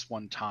wasn't this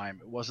one time,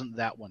 it wasn't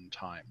that one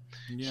time.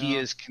 Yeah. He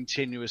is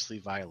continuously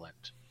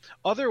violent.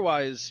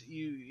 Otherwise,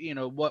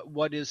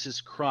 what is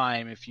his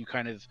crime if you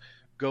kind of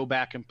go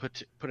back and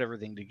put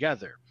everything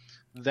together?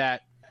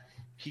 That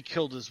he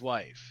killed his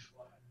wife.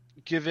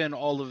 Given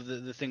all of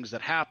the things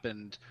that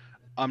happened,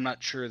 I'm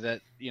not sure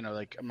that,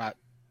 I'm not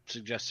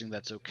suggesting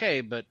that's okay,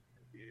 but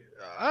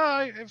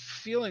I have a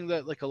feeling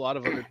that, a lot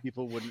of other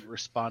people wouldn't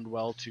respond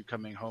well to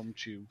coming home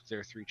to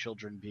their 3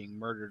 children being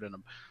murdered and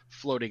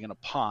floating in a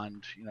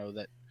pond,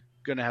 that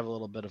going to have a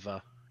little bit of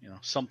a,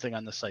 something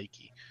on the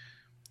psyche.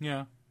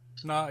 Yeah.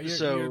 No, I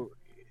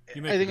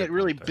think it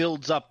really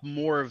builds up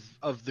more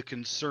of the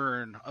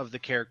concern of the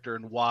character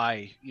and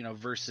why,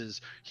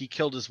 versus he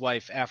killed his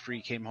wife after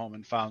he came home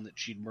and found that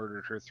she'd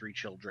murdered her 3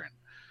 children.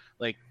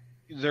 Like,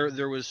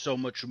 there was so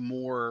much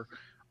more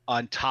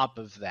on top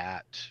of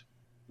that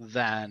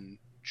than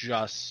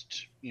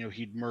just,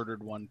 he'd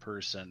murdered one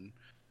person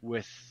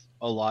with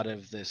a lot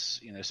of this,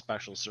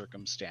 special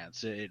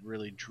circumstance. It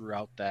really drew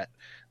out that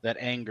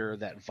anger,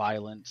 that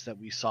violence that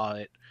we saw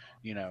it,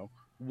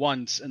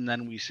 once, and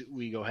then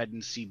we go ahead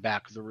and see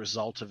back the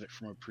result of it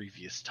from a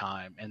previous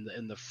time,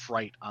 and the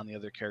fright on the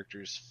other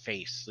character's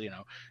face.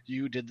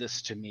 You did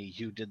this to me.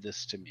 You did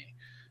this to me.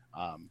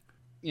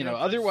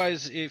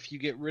 Otherwise, if you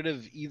get rid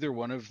of either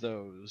one of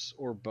those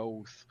or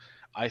both,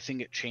 I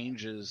think it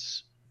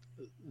changes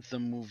the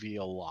movie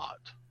a lot.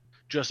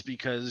 Just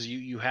because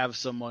you have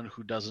someone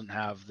who doesn't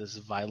have this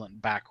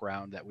violent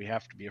background that we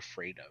have to be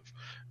afraid of.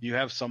 You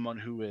have someone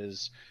who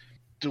is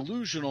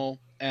delusional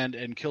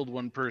and killed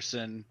one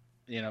person,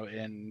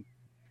 in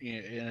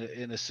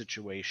a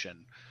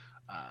situation.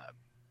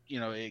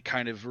 It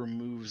kind of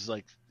removes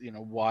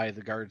why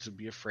the guards would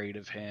be afraid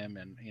of him,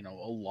 and a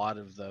lot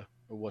of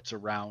what's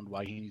around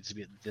why he needs to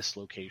be at this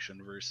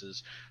location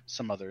versus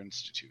some other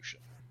institution.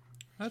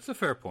 That's a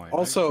fair point.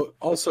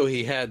 Also,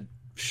 he had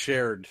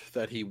shared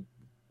that he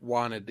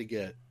wanted to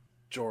get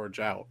George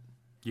out.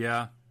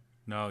 Yeah,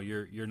 no,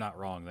 you're not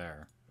wrong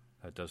there.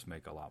 That does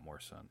make a lot more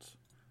sense.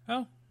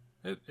 Well,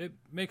 it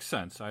makes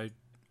sense.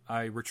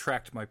 I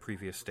retract my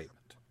previous statement.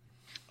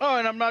 Oh,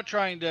 and I'm not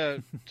trying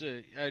to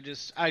I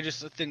just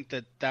think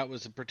that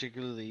was a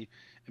particularly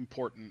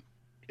important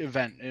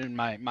event in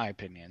my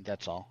opinion.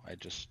 That's all.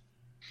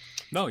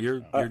 No,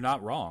 you're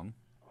not wrong.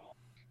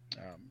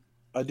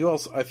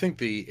 I think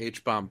the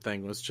H-bomb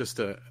thing was just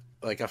a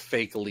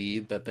fake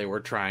lead that they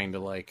were trying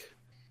to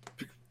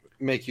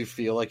make you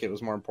feel like it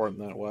was more important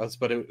than it was,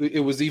 but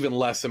it was even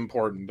less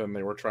important than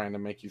they were trying to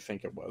make you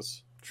think it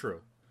was.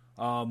 True.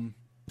 So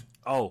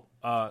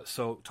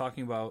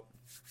talking about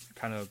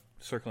kind of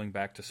circling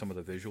back to some of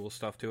the visual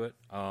stuff to it,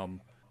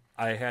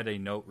 I had a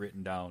note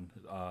written down.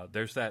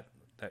 There's that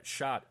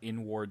shot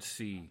in Ward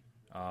C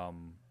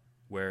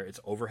where it's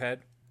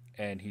overhead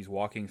and he's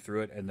walking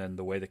through it, and then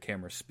the way the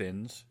camera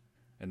spins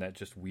and that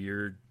just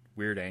weird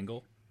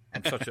angle.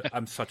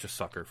 I'm such a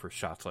sucker for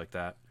shots like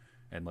that.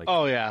 And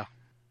oh yeah,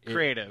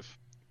 creative.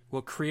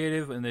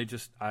 Creative, and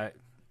I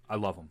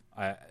love them.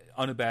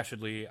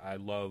 Unabashedly, I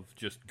love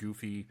just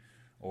goofy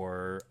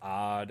or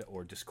odd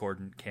or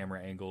discordant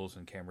camera angles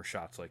and camera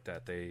shots like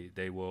that.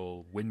 They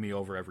will win me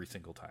over every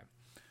single time.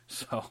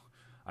 So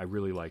I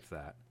really like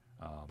that.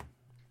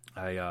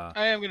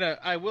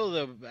 I will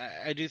though.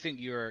 I do think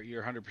you're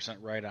 100%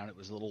 right on. It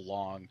was a little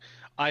long.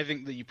 I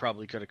think that you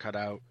probably could have cut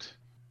out.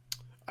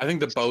 I think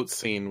the boat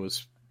scene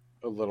was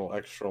a little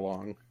extra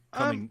long.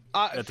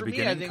 At the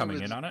beginning,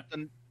 coming in on it.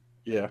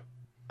 Yeah.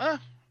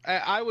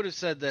 I would have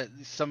said that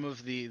some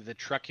of the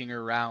trekking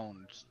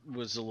around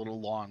was a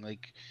little long.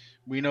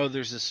 We know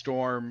there's a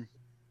storm.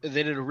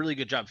 They did a really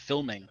good job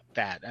filming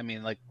that. I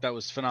mean, that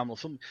was phenomenal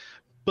film.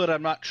 But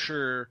I'm not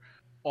sure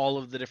all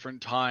of the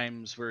different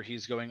times where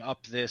he's going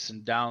up this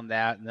and down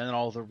that, and then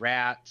all the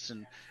rats,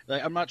 and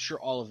I'm not sure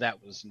all of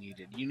that was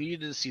needed. You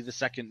needed to see the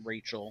second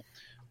Rachel.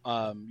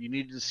 You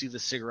needed to see the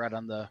cigarette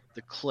on the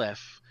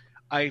cliff.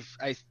 I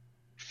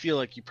feel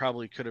like you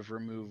probably could have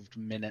removed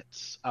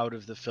minutes out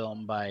of the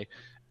film by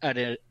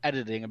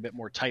editing a bit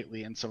more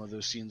tightly in some of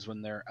those scenes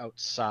when they're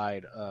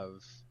outside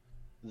of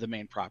the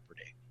main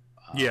property.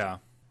 Yeah,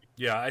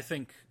 I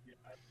think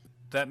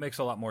that makes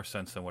a lot more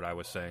sense than what I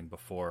was saying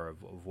before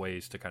of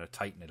ways to kind of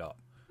tighten it up.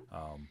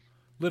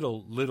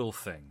 Little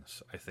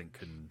things I think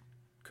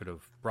could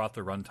have brought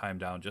the runtime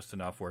down just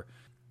enough where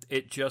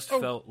it just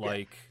felt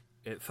like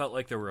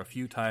there were a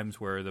few times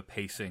where the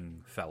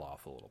pacing fell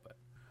off a little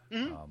bit.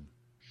 Mm-hmm.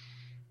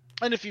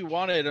 And if you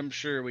wanted, I'm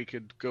sure we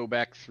could go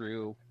back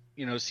through,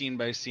 scene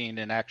by scene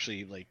and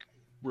actually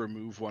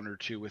remove one or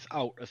two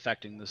without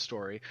affecting the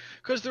story,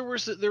 because there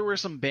were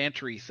some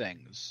bantery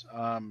things,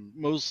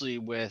 mostly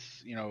with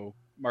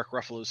Mark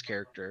Ruffalo's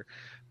character,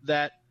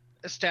 that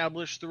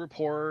established the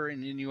rapport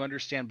and you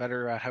understand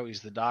better about how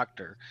he's the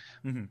Doctor,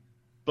 mm-hmm.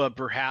 but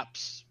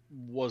perhaps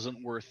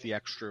wasn't worth the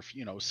extra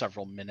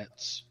several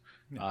minutes.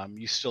 Yeah.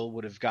 You still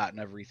would have gotten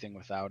everything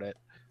without it.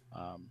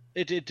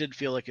 It did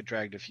feel like it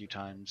dragged a few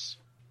times.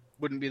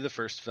 Wouldn't be the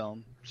first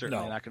film,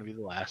 certainly not going to be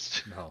the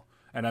last. No.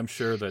 And I'm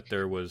sure that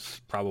there was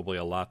probably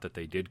a lot that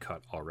they did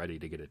cut already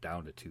to get it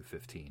down to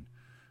 2:15.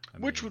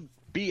 Which would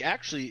be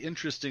actually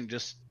interesting,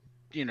 just,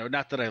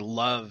 not that I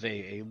love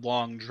a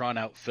long,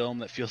 drawn-out film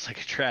that feels like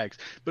it drags,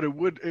 but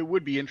it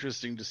would be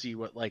interesting to see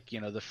what,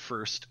 the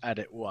first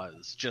edit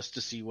was, just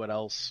to see what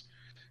else,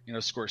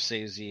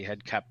 Scorsese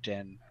had kept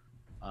in,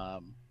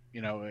 on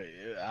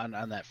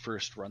that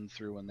first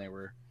run-through when they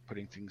were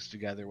putting things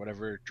together,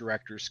 whatever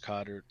director's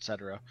cut or et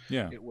cetera.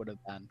 Yeah. It would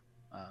have been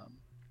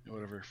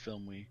whatever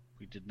film we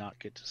did not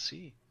get to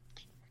see.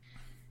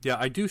 Yeah,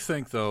 I do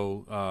think,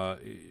 though,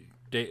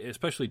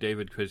 especially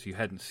David, because you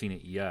hadn't seen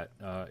it yet,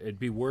 it'd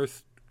be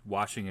worth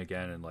watching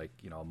again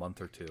in a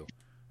month or two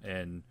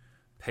and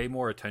pay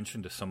more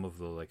attention to some of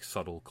the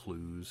subtle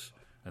clues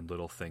and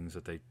little things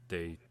that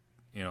they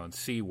and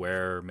see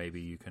where maybe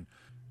you can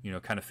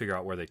kind of figure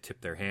out where they tip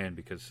their hand,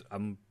 because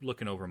I'm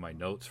looking over my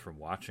notes from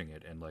watching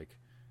it, and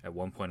at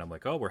one point I'm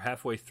like, oh, we're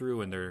halfway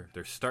through and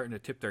they're starting to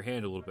tip their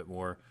hand a little bit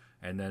more,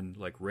 and then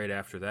right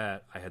after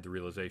that I had the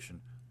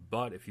realization,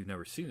 but if you've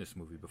never seen this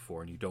movie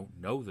before and you don't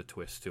know the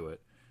twist to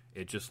it,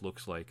 it just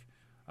looks like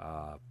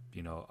a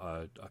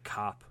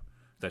cop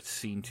that's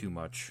seen too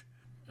much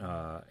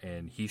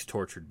and he's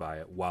tortured by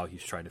it while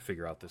he's trying to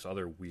figure out this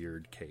other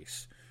weird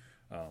case.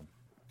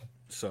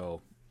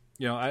 So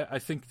I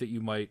think that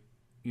you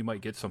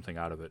might get something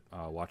out of it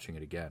watching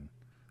it again.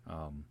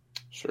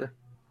 Sure.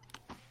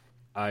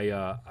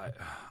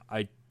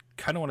 I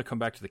kind of want to come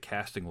back to the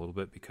casting a little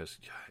bit, because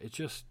it's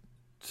just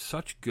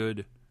such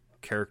good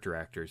character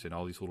actors in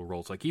all these little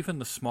roles. Even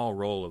the small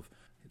role of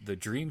the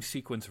dream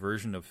sequence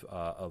version of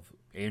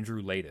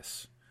Andrew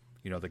Laeddis.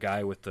 the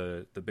guy with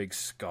the big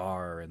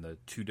scar and the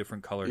two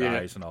different colored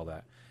eyes and all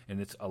that. And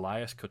it's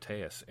Elias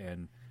Koteas,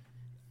 and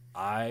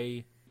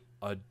I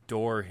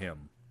adore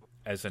him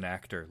as an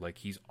actor. Like,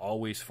 he's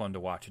always fun to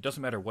watch. It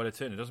doesn't matter what it's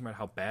in. It doesn't matter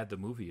how bad the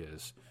movie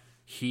is.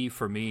 He,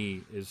 for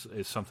me, is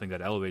something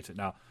that elevates it.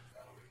 Now,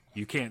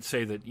 you can't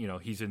say that,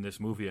 he's in this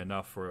movie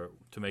enough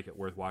to make it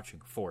worth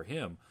watching for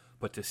him,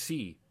 but to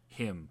see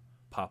him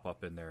pop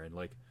up in there and,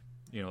 like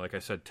I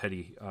said,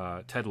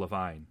 Ted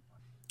Levine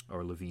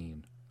or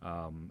Levine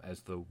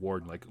as the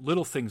warden, like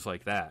little things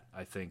like that,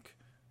 I think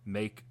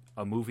make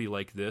a movie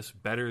like this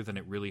better than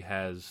it really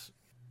has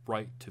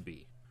right to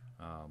be.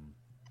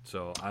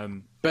 So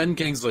Ben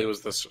Kingsley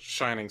was the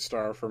shining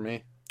star for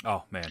me.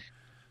 Oh man,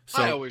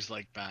 so I always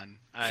liked Ben.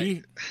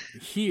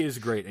 He is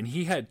great, and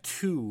he had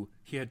two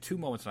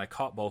moments, and I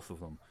caught both of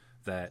them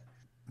that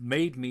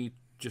made me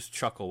just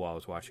chuckle while I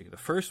was watching it. The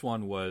first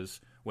one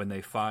was when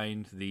they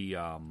find the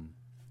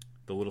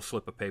little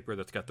slip of paper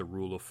that's got the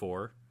rule of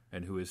 4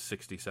 and who is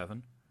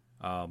 67,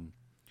 and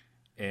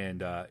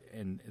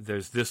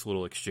there's this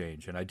little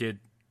exchange, and I did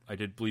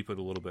bleep it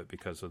a little bit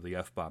because of the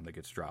F-bomb that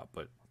gets dropped,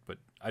 but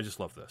I just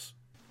love this.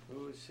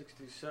 Who is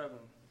 67?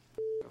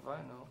 If I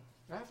know.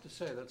 I have to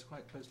say, that's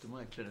quite close to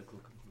my clinical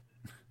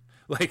conclusion.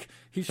 Like,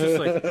 he's just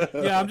like,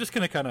 yeah, I'm just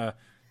going to kind of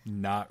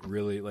not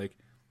really, like,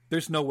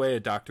 there's no way a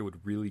doctor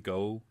would really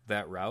go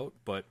that route,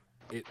 but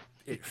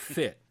it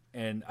fit,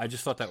 and I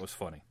just thought that was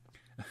funny.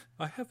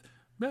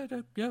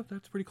 Yeah,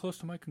 that's pretty close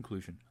to my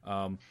conclusion.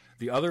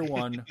 The other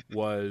one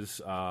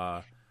was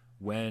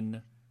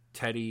when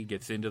Teddy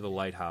gets into the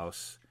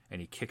lighthouse,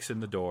 and he kicks in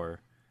the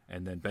door,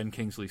 and then Ben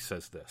Kingsley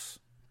says this.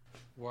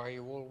 Why are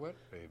you all wet,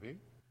 baby?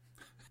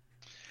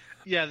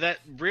 Yeah, that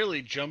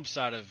really jumps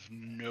out of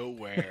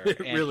nowhere. It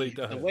really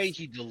does. The way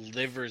he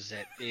delivers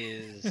it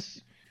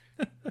is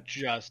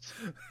just,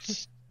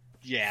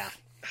 yeah.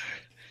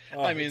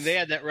 I mean, they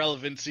had that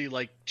relevancy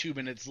like 2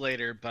 minutes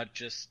later, but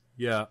just...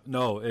 Yeah,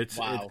 no,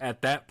 wow.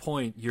 At that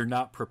point, you're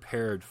not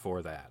prepared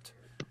for that.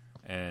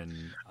 And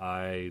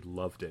I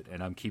loved it,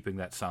 and I'm keeping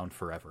that sound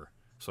forever.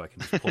 So I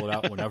can just pull it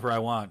out whenever I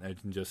want. I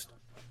can just...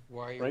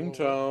 Why are you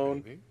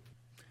ringtone. Baby?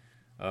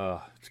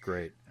 It's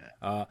great.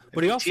 But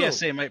he also...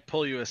 TSA might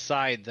pull you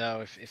aside,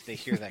 though, if they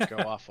hear that go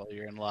off while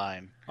you're in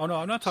line. Oh, no,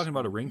 I'm not talking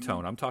about a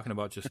ringtone. I'm talking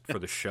about just for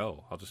the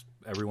show. I'll just,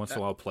 every once in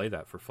a while, play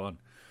that for fun.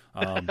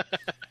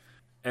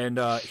 And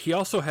he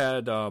also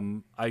had...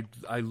 I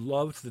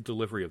loved the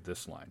delivery of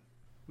this line.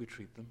 We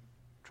treat them,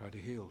 try to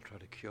heal, try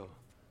to cure.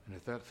 And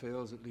if that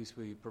fails, at least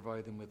we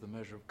provide them with a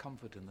measure of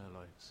comfort in their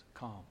lives.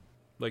 Calm.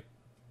 Like,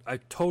 I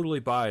totally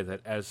buy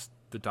that as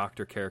the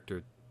doctor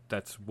character,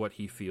 that's what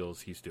he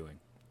feels he's doing.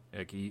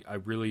 Like, he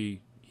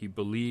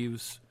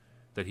believes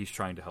that he's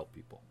trying to help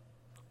people.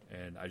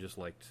 And I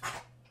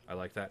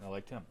liked that, and I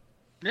liked him.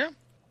 Yeah.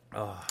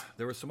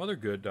 There was some other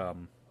good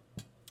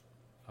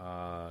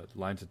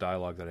lines of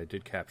dialogue that I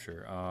did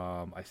capture.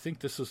 I think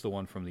this is the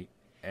one from the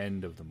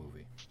end of the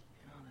movie.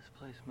 This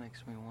place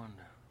makes me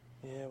wonder.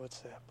 Yeah, what's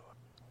that, boy?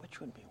 Which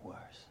would be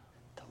worse,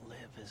 to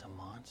live as a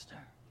monster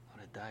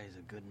or to die as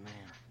a good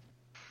man?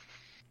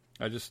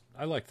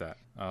 I like that.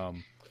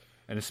 And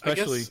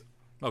especially...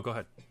 Oh, go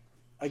ahead.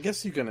 I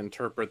guess you can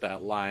interpret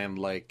that line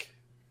like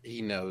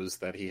he knows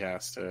that he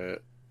has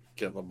to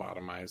get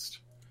lobotomized.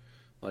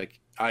 Like,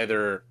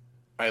 either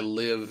I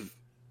live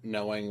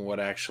knowing what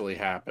actually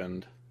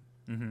happened,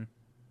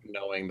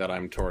 knowing that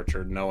I'm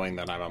tortured, knowing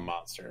that I'm a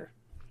monster,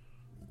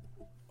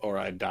 or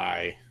I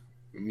die,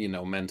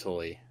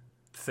 mentally.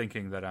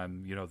 Thinking that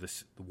I'm,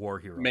 this war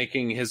hero.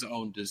 Making his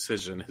own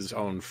decision, his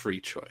own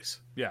free choice.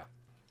 Yeah.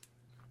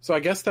 So I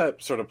guess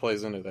that sort of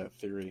plays into that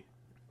theory,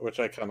 which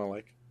I kind of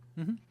like.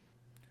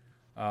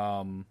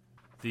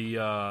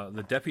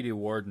 The deputy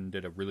warden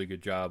did a really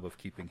good job of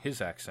keeping his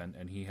accent,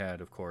 and he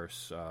had, of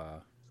course,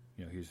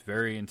 he was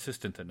very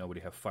insistent that nobody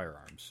have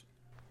firearms.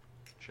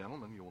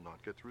 Gentlemen, you will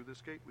not get through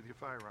this gate with your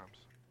firearms.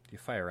 Your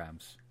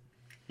firearms.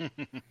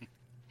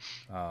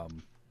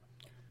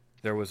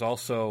 There was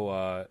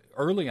also,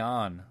 early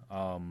on,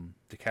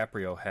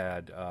 DiCaprio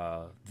had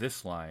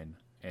this line,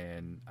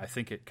 and I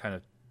think it kind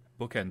of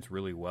bookends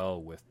really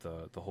well with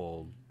the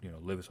whole,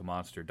 live as a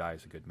monster, die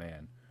as a good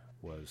man,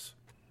 was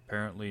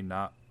apparently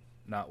not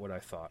what I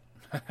thought.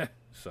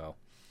 So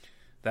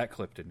that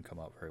clip didn't come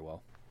out very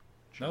well.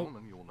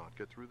 Gentlemen, you will not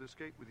get through this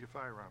gate with your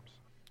firearms.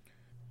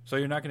 So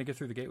you're not going to get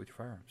through the gate with your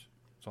firearms.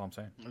 That's all I'm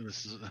saying.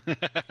 This is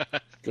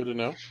good to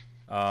know.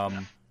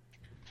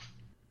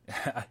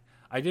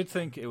 I did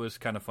think it was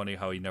kind of funny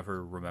how he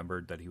never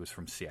remembered that he was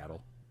from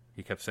Seattle.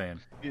 He kept saying,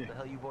 What the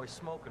hell you boys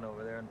smoking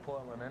over there in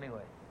Portland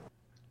anyway?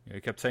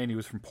 He kept saying he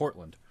was from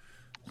Portland.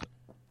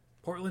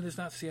 Portland is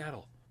not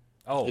Seattle.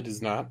 Oh, it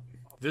is not.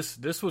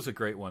 This was a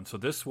great one. So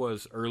this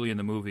was early in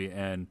the movie,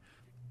 and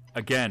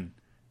again,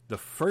 the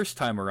first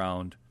time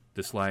around,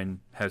 this line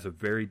has a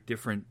very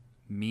different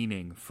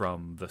meaning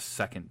from the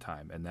second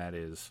time, and that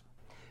is...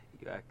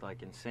 You act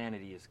like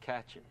insanity is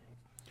catching.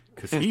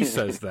 Because he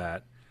says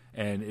that,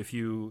 and if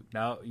you...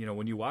 Now,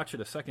 when you watch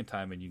it a second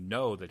time and you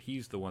know that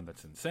he's the one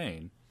that's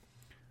insane,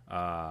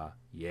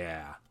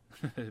 Yeah,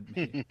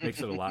 it makes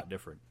it a lot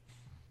different.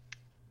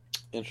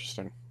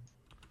 Interesting.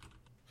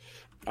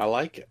 I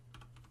like it.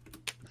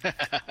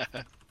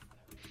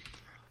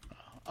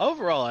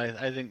 Overall,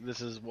 I think this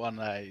is one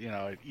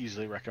I'd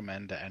easily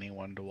recommend to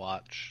anyone to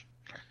watch.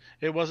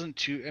 It wasn't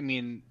too. I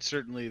mean,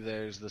 certainly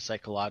there's the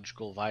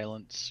psychological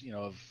violence,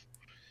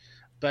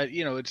 but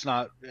it's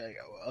not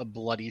a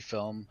bloody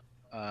film.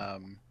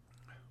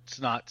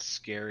 It's not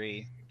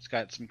scary. It's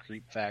got some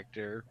creep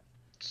factor.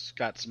 It's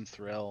got some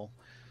thrill,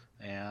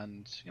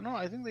 and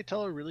I think they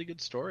tell a really good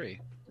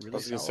story. Really I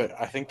was gonna solid. say,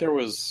 I think there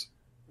was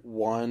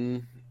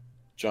one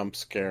jump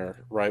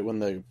scare right when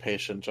the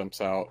patient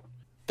jumps out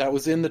that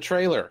was in the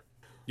trailer.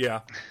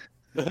 Yeah.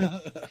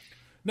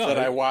 No, that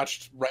I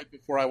watched right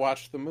before I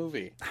watched the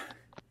movie.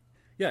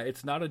 Yeah,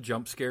 it's not a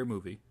jump scare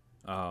movie,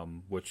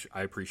 which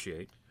I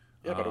appreciate.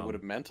 Yeah, but it would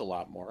have meant a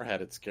lot more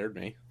had it scared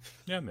me.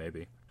 Yeah,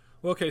 maybe.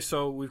 Well, okay,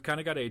 so we've kind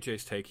of got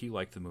AJ's take. He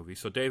liked the movie.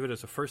 So, David,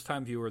 as a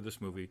first-time viewer of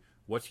this movie,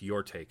 what's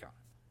your take on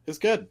it? It's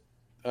good.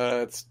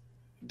 It's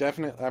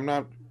definitely. I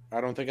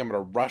don't think I'm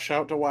going to rush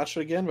out to watch it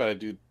again, but I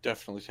do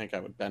definitely think I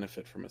would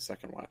benefit from a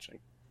second watching.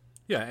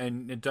 Yeah,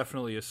 and it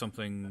definitely is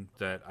something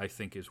that I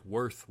think is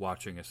worth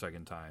watching a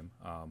second time.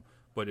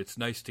 But it's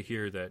nice to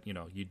hear that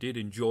you did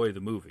enjoy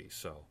the movie.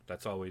 So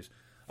that's always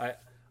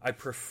I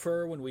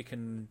prefer when we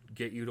can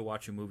get you to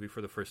watch a movie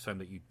for the first time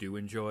that you do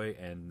enjoy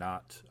and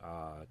not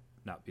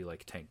be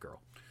like Tank Girl.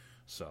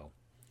 So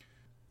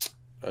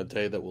a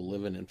day that will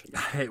live in infamy.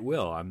 It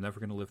will. I'm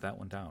never going to live that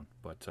one down.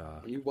 But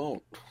you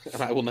won't,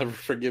 and I will never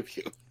forgive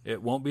you.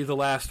 It won't be the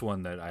last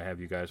one that I have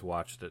you guys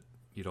watch that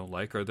you don't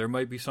like, or there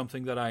might be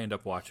something that I end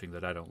up watching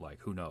that I don't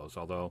like. Who knows?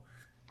 Although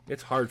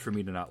it's hard for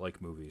me to not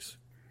like movies.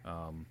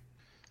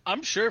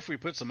 I'm sure if we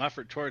put some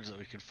effort towards it,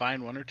 we could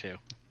find one or two.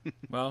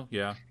 Well,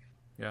 yeah,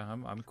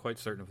 I'm quite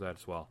certain of that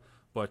as well.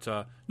 But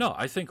no,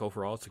 I think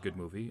overall it's a good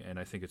movie, and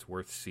I think it's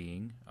worth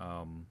seeing,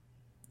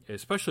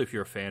 especially if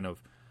you're a fan of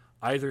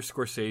either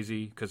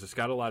Scorsese, because it's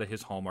got a lot of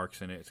his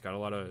hallmarks in it. It's got a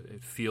lot of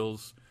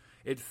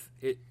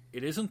it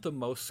isn't the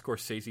most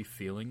Scorsese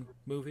feeling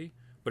movie,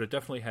 but it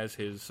definitely has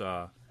his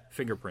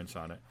fingerprints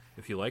on it.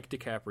 If you like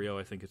DiCaprio,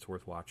 I think it's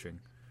worth watching.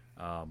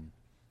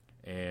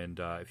 And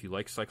if you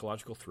like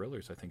psychological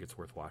thrillers, I think it's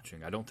worth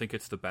watching. I don't think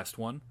it's the best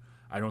one.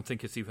 I don't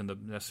think it's even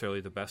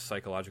necessarily the best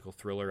psychological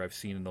thriller I've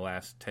seen in the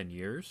last 10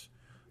 years.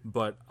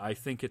 But I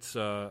think it's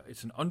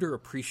an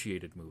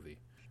underappreciated movie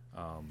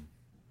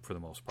for the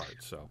most part.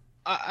 So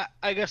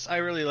I guess I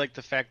really like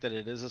the fact that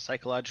it is a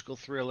psychological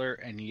thriller,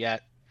 and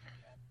yet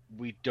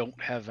we don't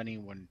have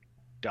anyone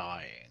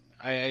dying.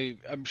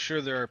 I'm sure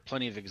there are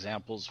plenty of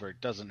examples where it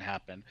doesn't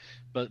happen,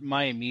 but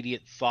my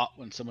immediate thought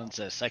when someone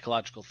says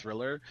psychological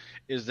thriller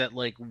is that,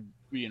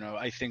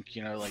 I think,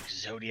 like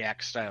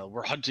Zodiac style,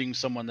 we're hunting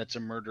someone that's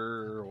a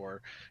murderer,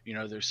 or,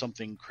 there's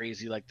something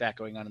crazy like that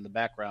going on in the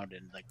background,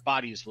 and like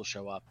bodies will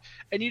show up.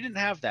 And you didn't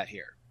have that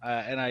here.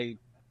 And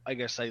I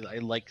guess I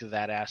liked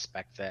that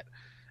aspect, that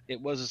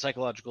it was a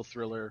psychological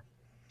thriller.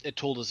 It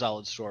told a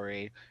solid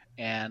story.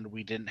 And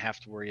we didn't have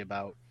to worry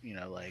about,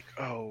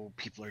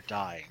 people are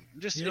dying.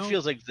 It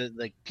feels like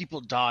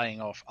people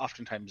dying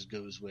oftentimes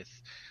goes with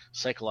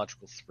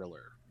psychological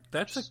thriller.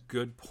 That's a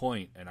good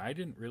point, and I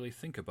didn't really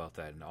think about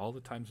that. And all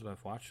the times that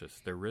I've watched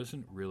this, there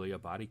isn't really a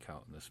body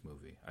count in this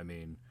movie. I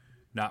mean,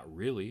 not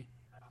really.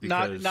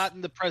 Not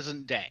in the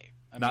present day.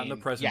 In the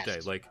present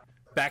day. Like,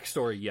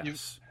 backstory,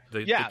 yes.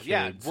 The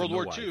kids World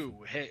War wife. II,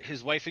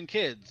 his wife and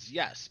kids,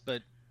 yes.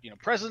 But,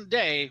 present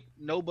day,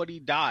 nobody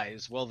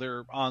dies while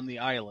they're on the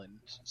island.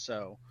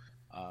 So,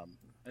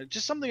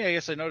 just something I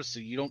guess I noticed.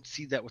 So you don't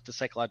see that with the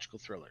psychological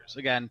thrillers.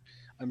 Again,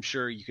 I'm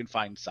sure you can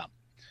find some.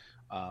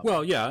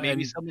 Well, yeah.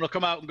 Maybe someone will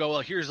come out and go,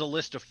 well, here's a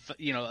list of,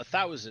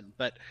 1,000.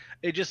 But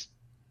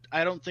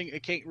I don't think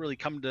it can't really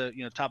come to,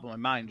 top of my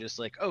mind. Just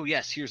like, oh,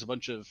 yes, here's a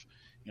bunch of,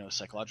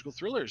 psychological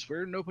thrillers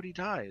where nobody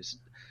dies.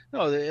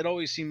 No, it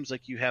always seems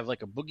like you have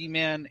like a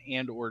boogeyman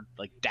and or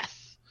like death.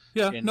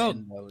 Yeah, you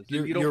don't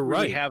you're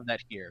really right. have that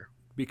here.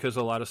 Because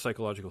a lot of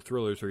psychological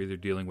thrillers are either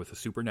dealing with a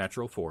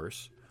supernatural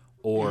force,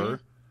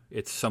 or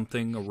it's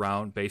something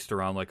based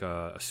around like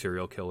a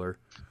serial killer.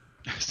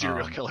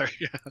 Serial killer,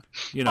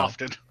 yeah.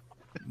 Often.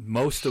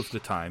 Most of the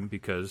time,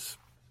 because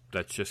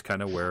that's just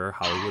kind of where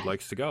Hollywood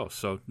likes to go.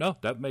 So, no,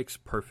 that makes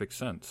perfect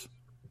sense.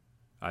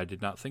 I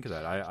did not think of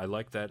that. I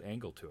like that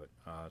angle to it.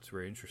 It's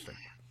very interesting.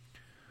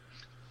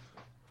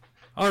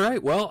 All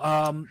right, well,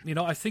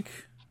 I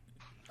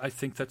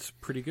think that's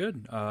pretty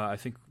good. I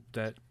think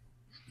that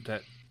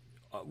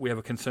we have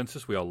a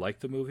consensus. We all liked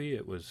the movie.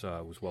 It was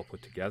well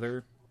put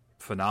together.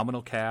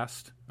 Phenomenal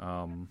cast.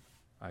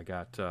 I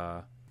got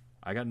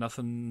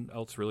nothing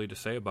else really to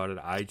say about it.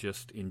 I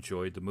just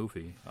enjoyed the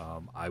movie.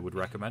 I would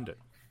recommend it.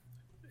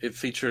 It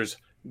features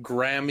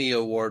Grammy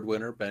Award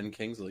winner Ben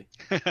Kingsley,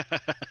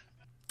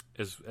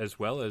 as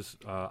well as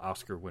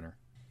Oscar winner.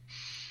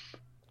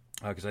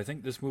 Because I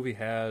think this movie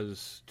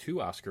has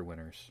 2 Oscar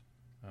winners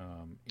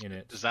in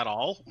it. Is that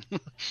all?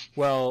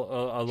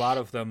 Well, a lot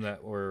of them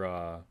that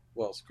were...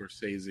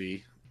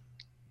 Scorsese,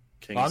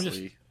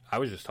 Kingsley. I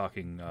was just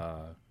talking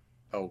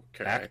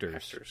Okay.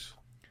 actors.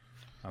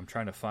 I'm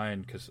trying to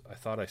find, because I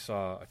thought I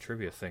saw a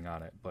trivia thing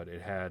on it, but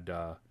it had,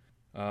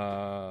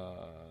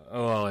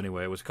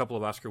 anyway, it was a couple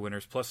of Oscar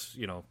winners, plus,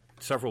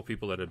 several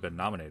people that had been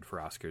nominated for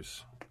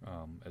Oscars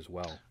as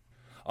well.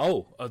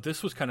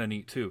 This was kind of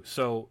neat, too.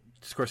 So,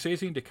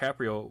 Scorsese and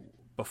DiCaprio,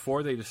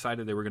 before they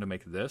decided they were going to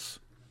make this,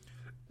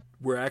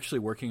 were actually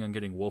working on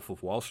getting Wolf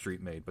of Wall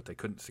Street made, but they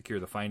couldn't secure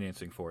the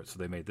financing for it, so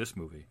they made this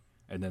movie.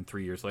 And then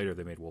 3 years later,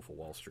 they made Wolf of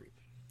Wall Street.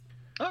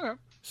 Okay.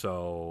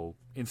 So,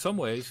 in some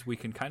ways, we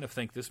can kind of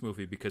thank this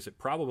movie because it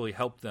probably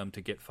helped them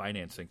to get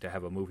financing to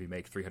have a movie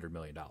make $300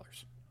 million.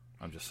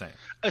 I'm just saying.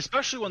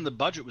 Especially when the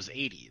budget was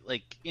 80.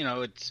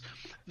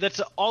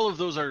 All of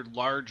those are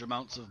large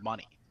amounts of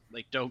money.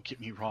 Don't get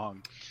me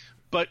wrong.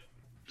 But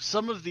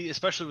some of the,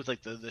 especially with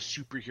the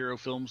superhero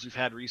films we've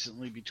had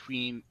recently,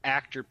 between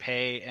actor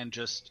pay and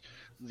just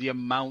the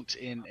amount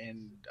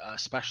in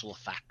special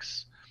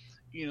effects,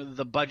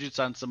 the budgets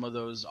on some of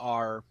those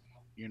are,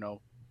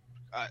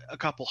 a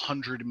couple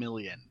 $100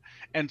 million,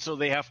 and so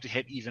they have to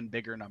hit even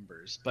bigger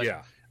numbers. But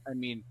yeah, I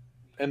mean,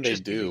 and they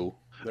do.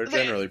 They're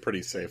generally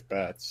pretty safe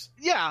bets.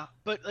 Yeah,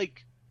 but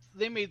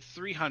they made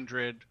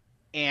 300,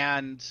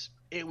 and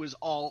it was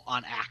all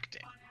on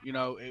acting.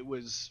 It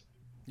was.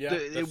 Yeah,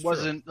 it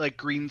wasn't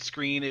green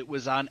screen. It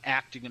was on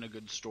acting and a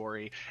good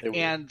story,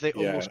 and they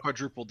almost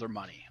quadrupled their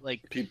money.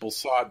 People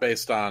saw it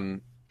based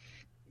on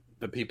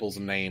the people's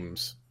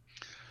names.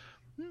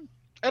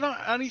 And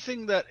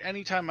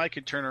anytime I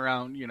could turn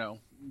around,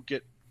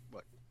 get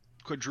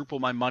quadruple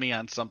my money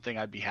on something,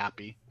 I'd be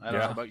happy. I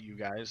don't know about you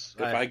guys.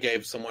 If I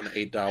gave someone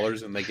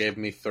 $8 and they gave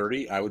me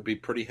 $30, I would be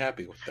pretty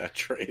happy with that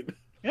trade.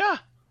 Yeah,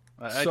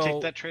 I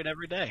take that trade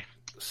every day.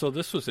 So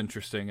this was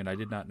interesting, and I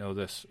did not know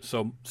this.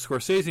 So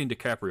Scorsese and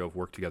DiCaprio have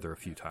worked together a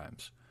few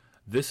times.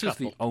 This is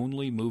the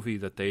only movie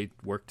that they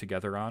worked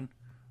together on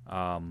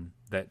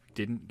that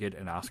didn't get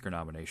an Oscar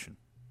nomination.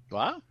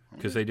 Wow.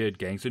 Because they did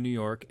Gangs of New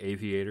York,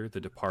 Aviator, The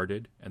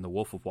Departed, and The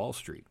Wolf of Wall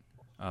Street.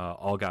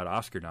 All got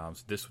Oscar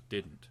noms. This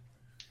didn't.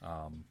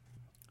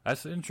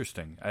 That's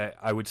interesting.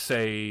 I would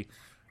say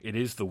it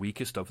is the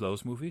weakest of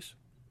those movies,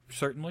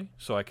 certainly,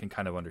 so I can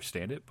kind of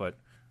understand it, but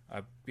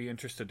I'd be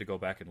interested to go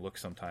back and look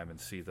sometime and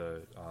see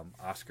the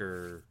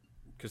Oscar,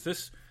 because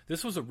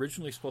this was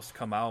originally supposed to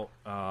come out,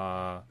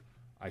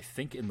 I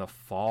think, in the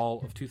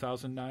fall of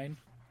 2009.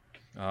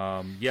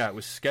 It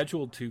was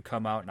scheduled to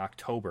come out in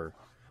October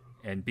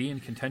and be in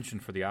contention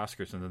for the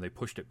Oscars, and then they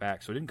pushed it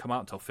back. So it didn't come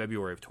out until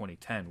February of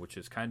 2010, which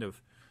is kind of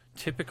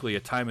typically a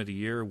time of the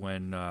year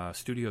when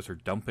studios are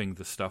dumping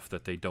the stuff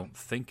that they don't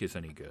think is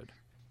any good.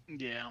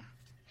 Yeah.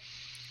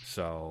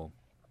 So,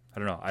 I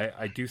don't know.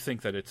 I do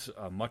think that it's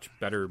a much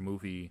better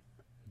movie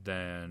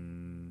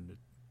than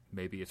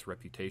maybe its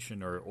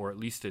reputation or at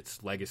least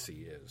its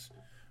legacy is.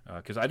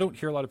 Because I don't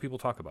hear a lot of people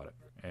talk about it,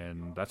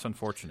 and that's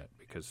unfortunate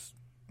because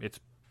it's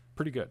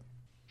pretty good.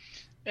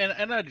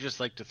 And I'd just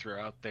like to throw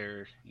out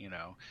there,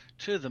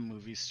 to the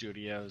movie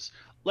studios,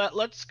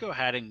 let's go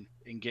ahead and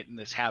get in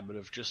this habit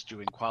of just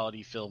doing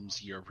quality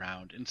films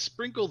year-round and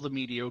sprinkle the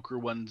mediocre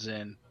ones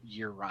in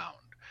year-round.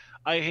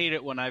 I hate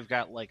it when I've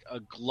got a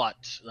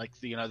glut,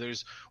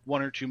 there's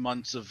 1 or 2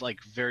 months of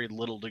very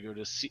little to go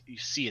to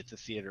see at the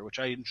theater, which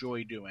I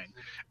enjoy doing.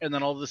 And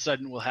then all of a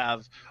sudden we'll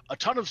have a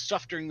ton of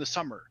stuff during the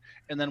summer,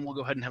 and then we'll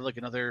go ahead and have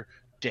another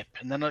dip,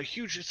 and then a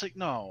huge, it's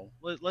no,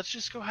 let's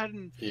just go ahead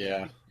and...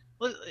 Yeah.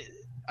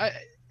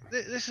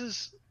 This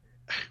is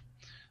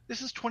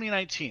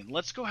 2019.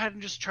 Let's go ahead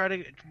and just try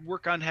to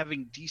work on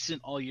having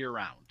decent all year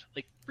round.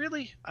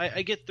 Really?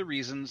 I get the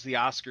reasons, the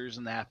Oscars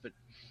and that, but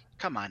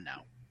come on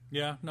now.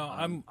 Yeah,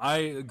 no, I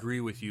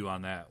agree with you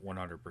on that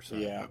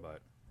 100%. Yeah, but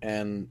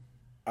and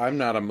I'm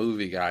not a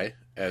movie guy,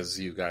 as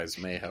you guys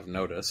may have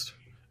noticed,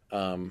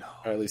 or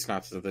at least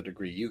not to the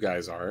degree you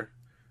guys are.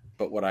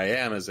 But what I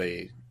am is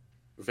a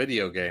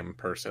video game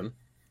person,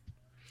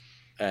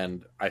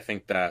 and I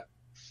think that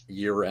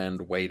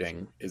year-end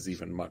waiting is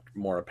even much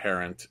more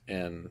apparent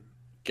in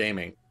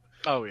gaming.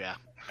 Oh, yeah.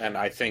 And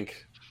I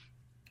think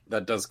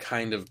that does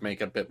kind of make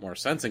a bit more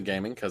sense in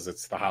gaming because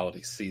it's the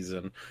holiday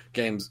season.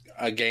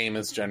 A game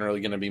is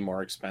generally going to be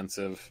more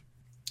expensive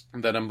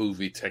than a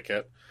movie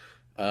ticket.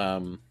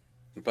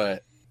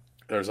 But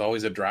there's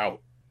always a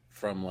drought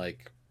from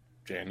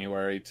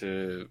January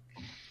to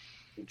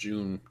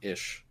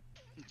June-ish.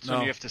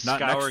 So you have to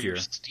scour your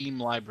Steam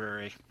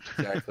library.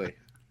 Exactly.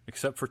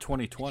 Except for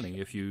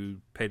 2020, if you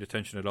paid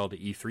attention at all to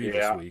E3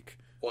 this week,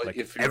 well,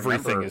 if you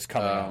everything remember, is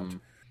coming out.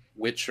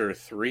 Witcher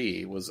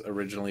 3 was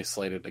originally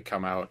slated to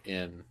come out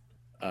in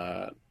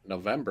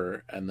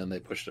November, and then they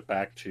pushed it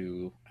back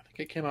to, I think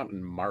it came out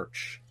in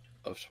March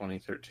of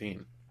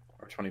 2013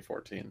 or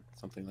 2014,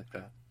 something like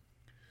that.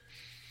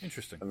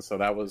 Interesting. And so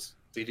that was,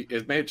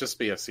 it may just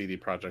be a CD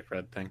Projekt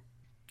Red thing.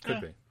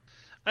 Could be.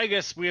 I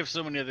guess we have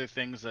so many other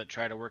things that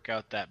try to work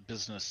out that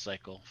business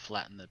cycle,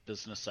 flatten that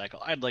business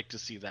cycle. I'd like to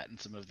see that in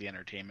some of the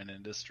entertainment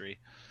industry.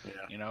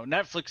 Yeah.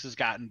 Netflix has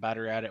gotten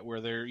better at it where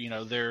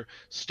they're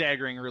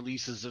staggering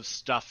releases of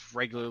stuff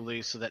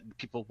regularly so that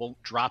people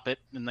won't drop it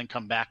and then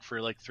come back for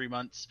 3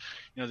 months.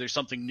 There's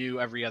something new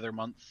every other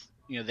month.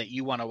 that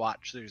you want to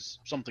watch. There's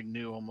something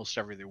new almost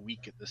every other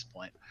week at this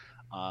point.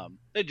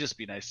 It'd just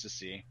be nice to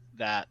see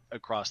that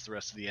across the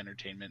rest of the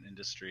entertainment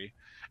industry,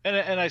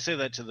 and I say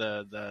that to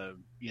the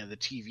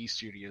TV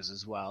studios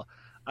as well.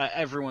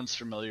 Everyone's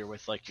familiar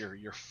with like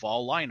your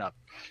fall lineup,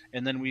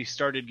 and then we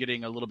started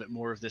getting a little bit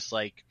more of this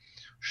like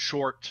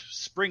short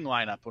spring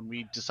lineup when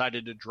we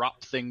decided to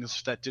drop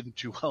things that didn't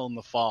do well in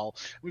the fall.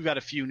 We've got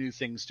a few new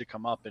things to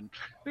come up, and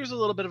there's a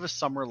little bit of a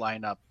summer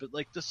lineup, but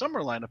like the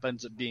summer lineup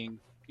ends up being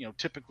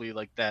typically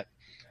like that,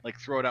 like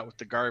throw it out with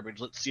the garbage,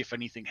 let's see if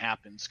anything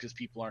happens, because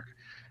people are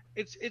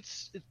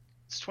it's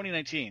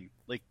 2019,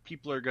 like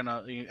people are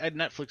gonna,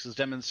 Netflix has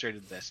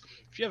demonstrated this.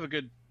 If you have a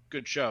good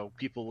show,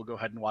 people will go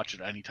ahead and watch it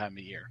any time of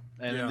year,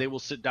 and they will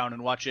sit down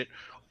and watch it,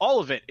 all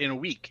of it, in a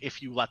week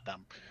if you let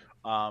them.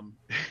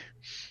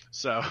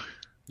 So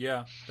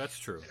yeah, that's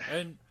true.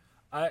 And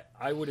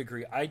I would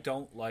agree. I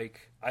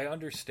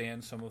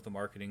understand some of the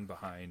marketing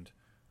behind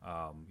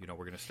we're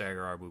going to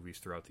stagger our movies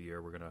throughout the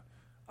year. We're going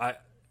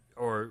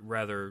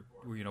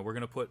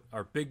to put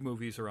our big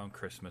movies around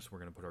Christmas. We're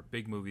going to put our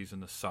big movies in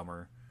the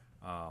summer.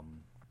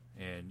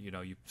 And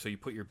you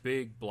put your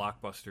big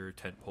blockbuster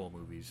tentpole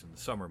movies in the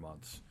summer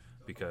months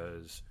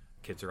because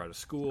kids are out of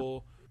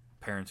school,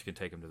 parents can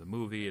take them to the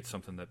movie. It's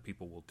something that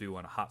people will do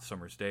on a hot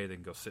summer's day. They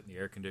can go sit in the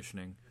air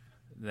conditioning.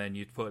 Then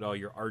you put all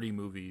your arty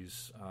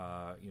movies,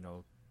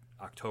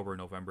 October,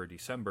 November,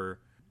 December,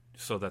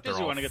 so that they're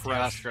all want to get fresh.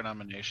 The Oscar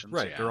nominations,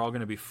 right? Yeah. They're all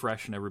going to be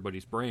fresh in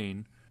everybody's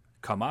brain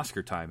come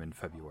Oscar time in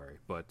February.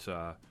 But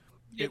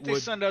they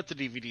send out the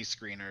DVD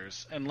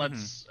screeners, and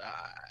let's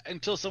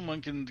until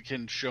someone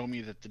can show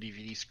me that the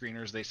DVD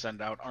screeners they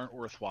send out aren't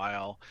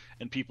worthwhile,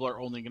 and people are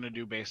only going to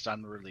do based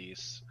on the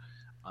release.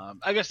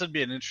 I guess that'd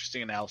be an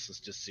interesting analysis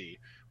to see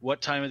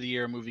what time of the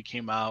year a movie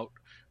came out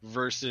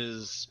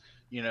versus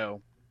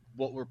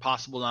what were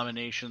possible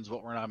nominations,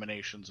 what were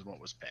nominations, and what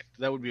was picked.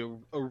 That would be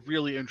a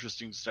really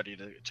interesting study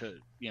to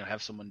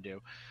have someone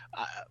do.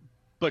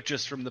 But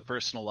just from the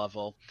personal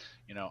level,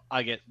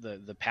 I get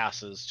the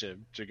passes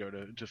to go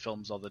to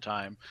films all the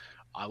time.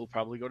 I will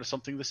probably go to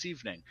something this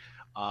evening.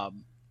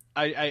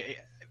 I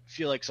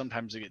feel like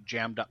sometimes I get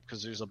jammed up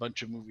because there's a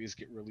bunch of movies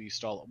get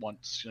released all at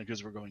once,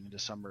 because we're going into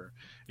summer.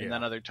 And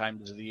then other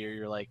times of the year,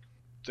 you're like,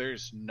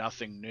 there's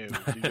nothing new.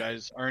 You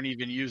guys aren't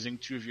even using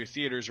 2 of your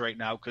theaters right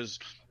now because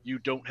you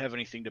don't have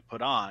anything to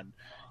put on.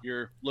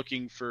 You're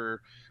looking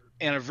for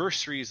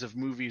anniversaries of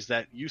movies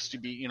that used to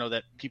be,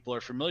 that people are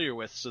familiar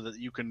with, so that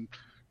you can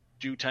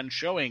do 10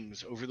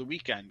 showings over the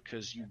weekend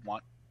because you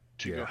want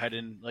to go ahead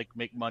and like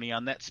make money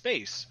on that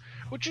space,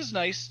 which is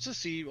nice to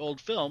see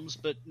old films,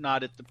 but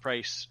not at the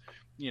price,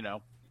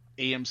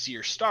 AMC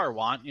or Star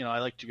want. I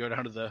like to go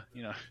down to the,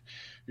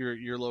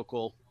 your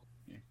local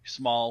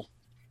small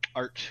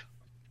art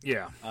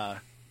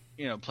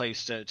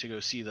place to go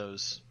see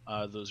those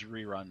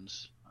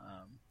reruns.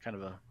 Kind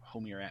of a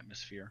homier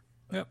atmosphere.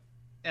 Yep.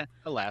 Yeah,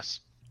 alas.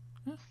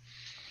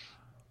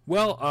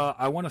 Well,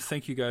 I want to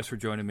thank you guys for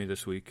joining me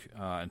this week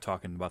and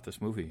talking about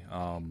this movie.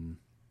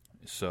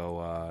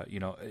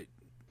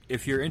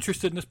 If you're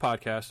interested in this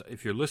podcast,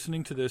 if you're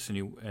listening to this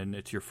and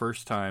it's your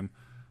first time,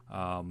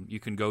 you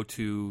can go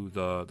to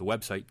the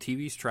website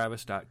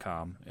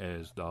tvstravis.com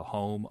as the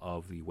home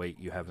of the Wait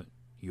You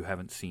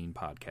Haven't Seen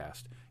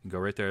podcast. You can go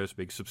right there. There's a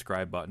big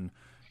subscribe button.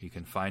 You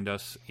can find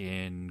us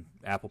in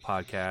Apple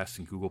Podcasts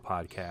and Google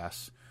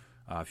Podcasts.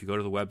 If you go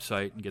to the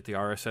website and get the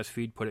RSS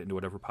feed, put it into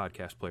whatever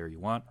podcast player you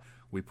want.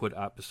 We put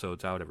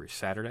episodes out every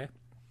Saturday.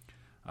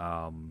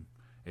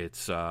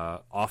 It's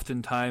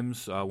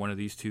oftentimes one of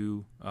these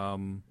two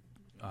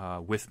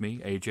with me,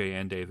 AJ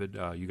and David.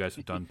 You guys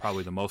have done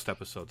probably the most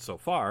episodes so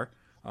far.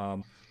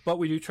 But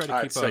we do try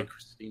to keep say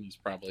Christina's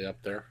probably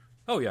up there.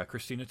 Oh, yeah,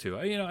 Christina too.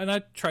 And I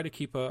try to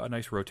keep a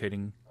nice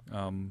rotating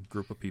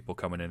group of people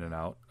coming in and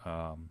out,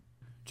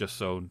 just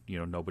so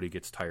nobody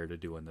gets tired of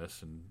doing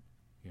this, and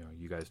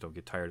you guys don't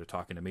get tired of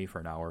talking to me for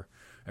an hour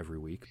every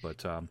week.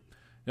 But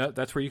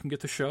that's where you can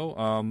get the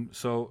show.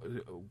 So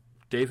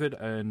David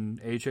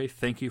and AJ,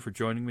 thank you for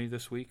joining me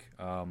this week.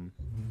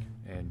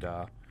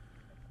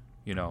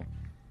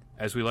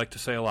 As we like to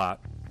say a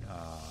lot,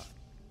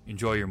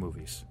 enjoy your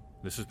movies.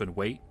 This has been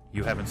Wait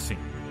You Haven't Seen.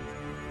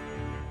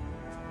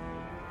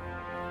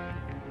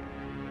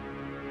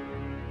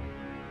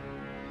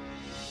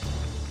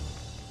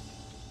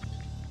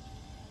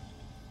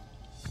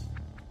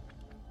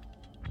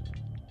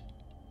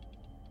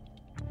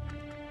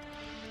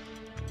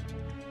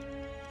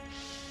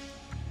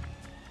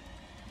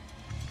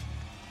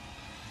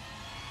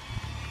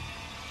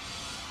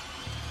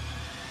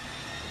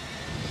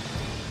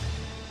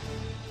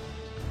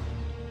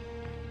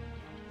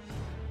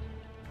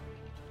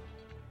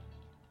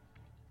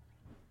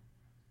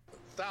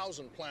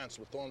 Thousand plants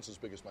with thorns as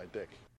big as my dick.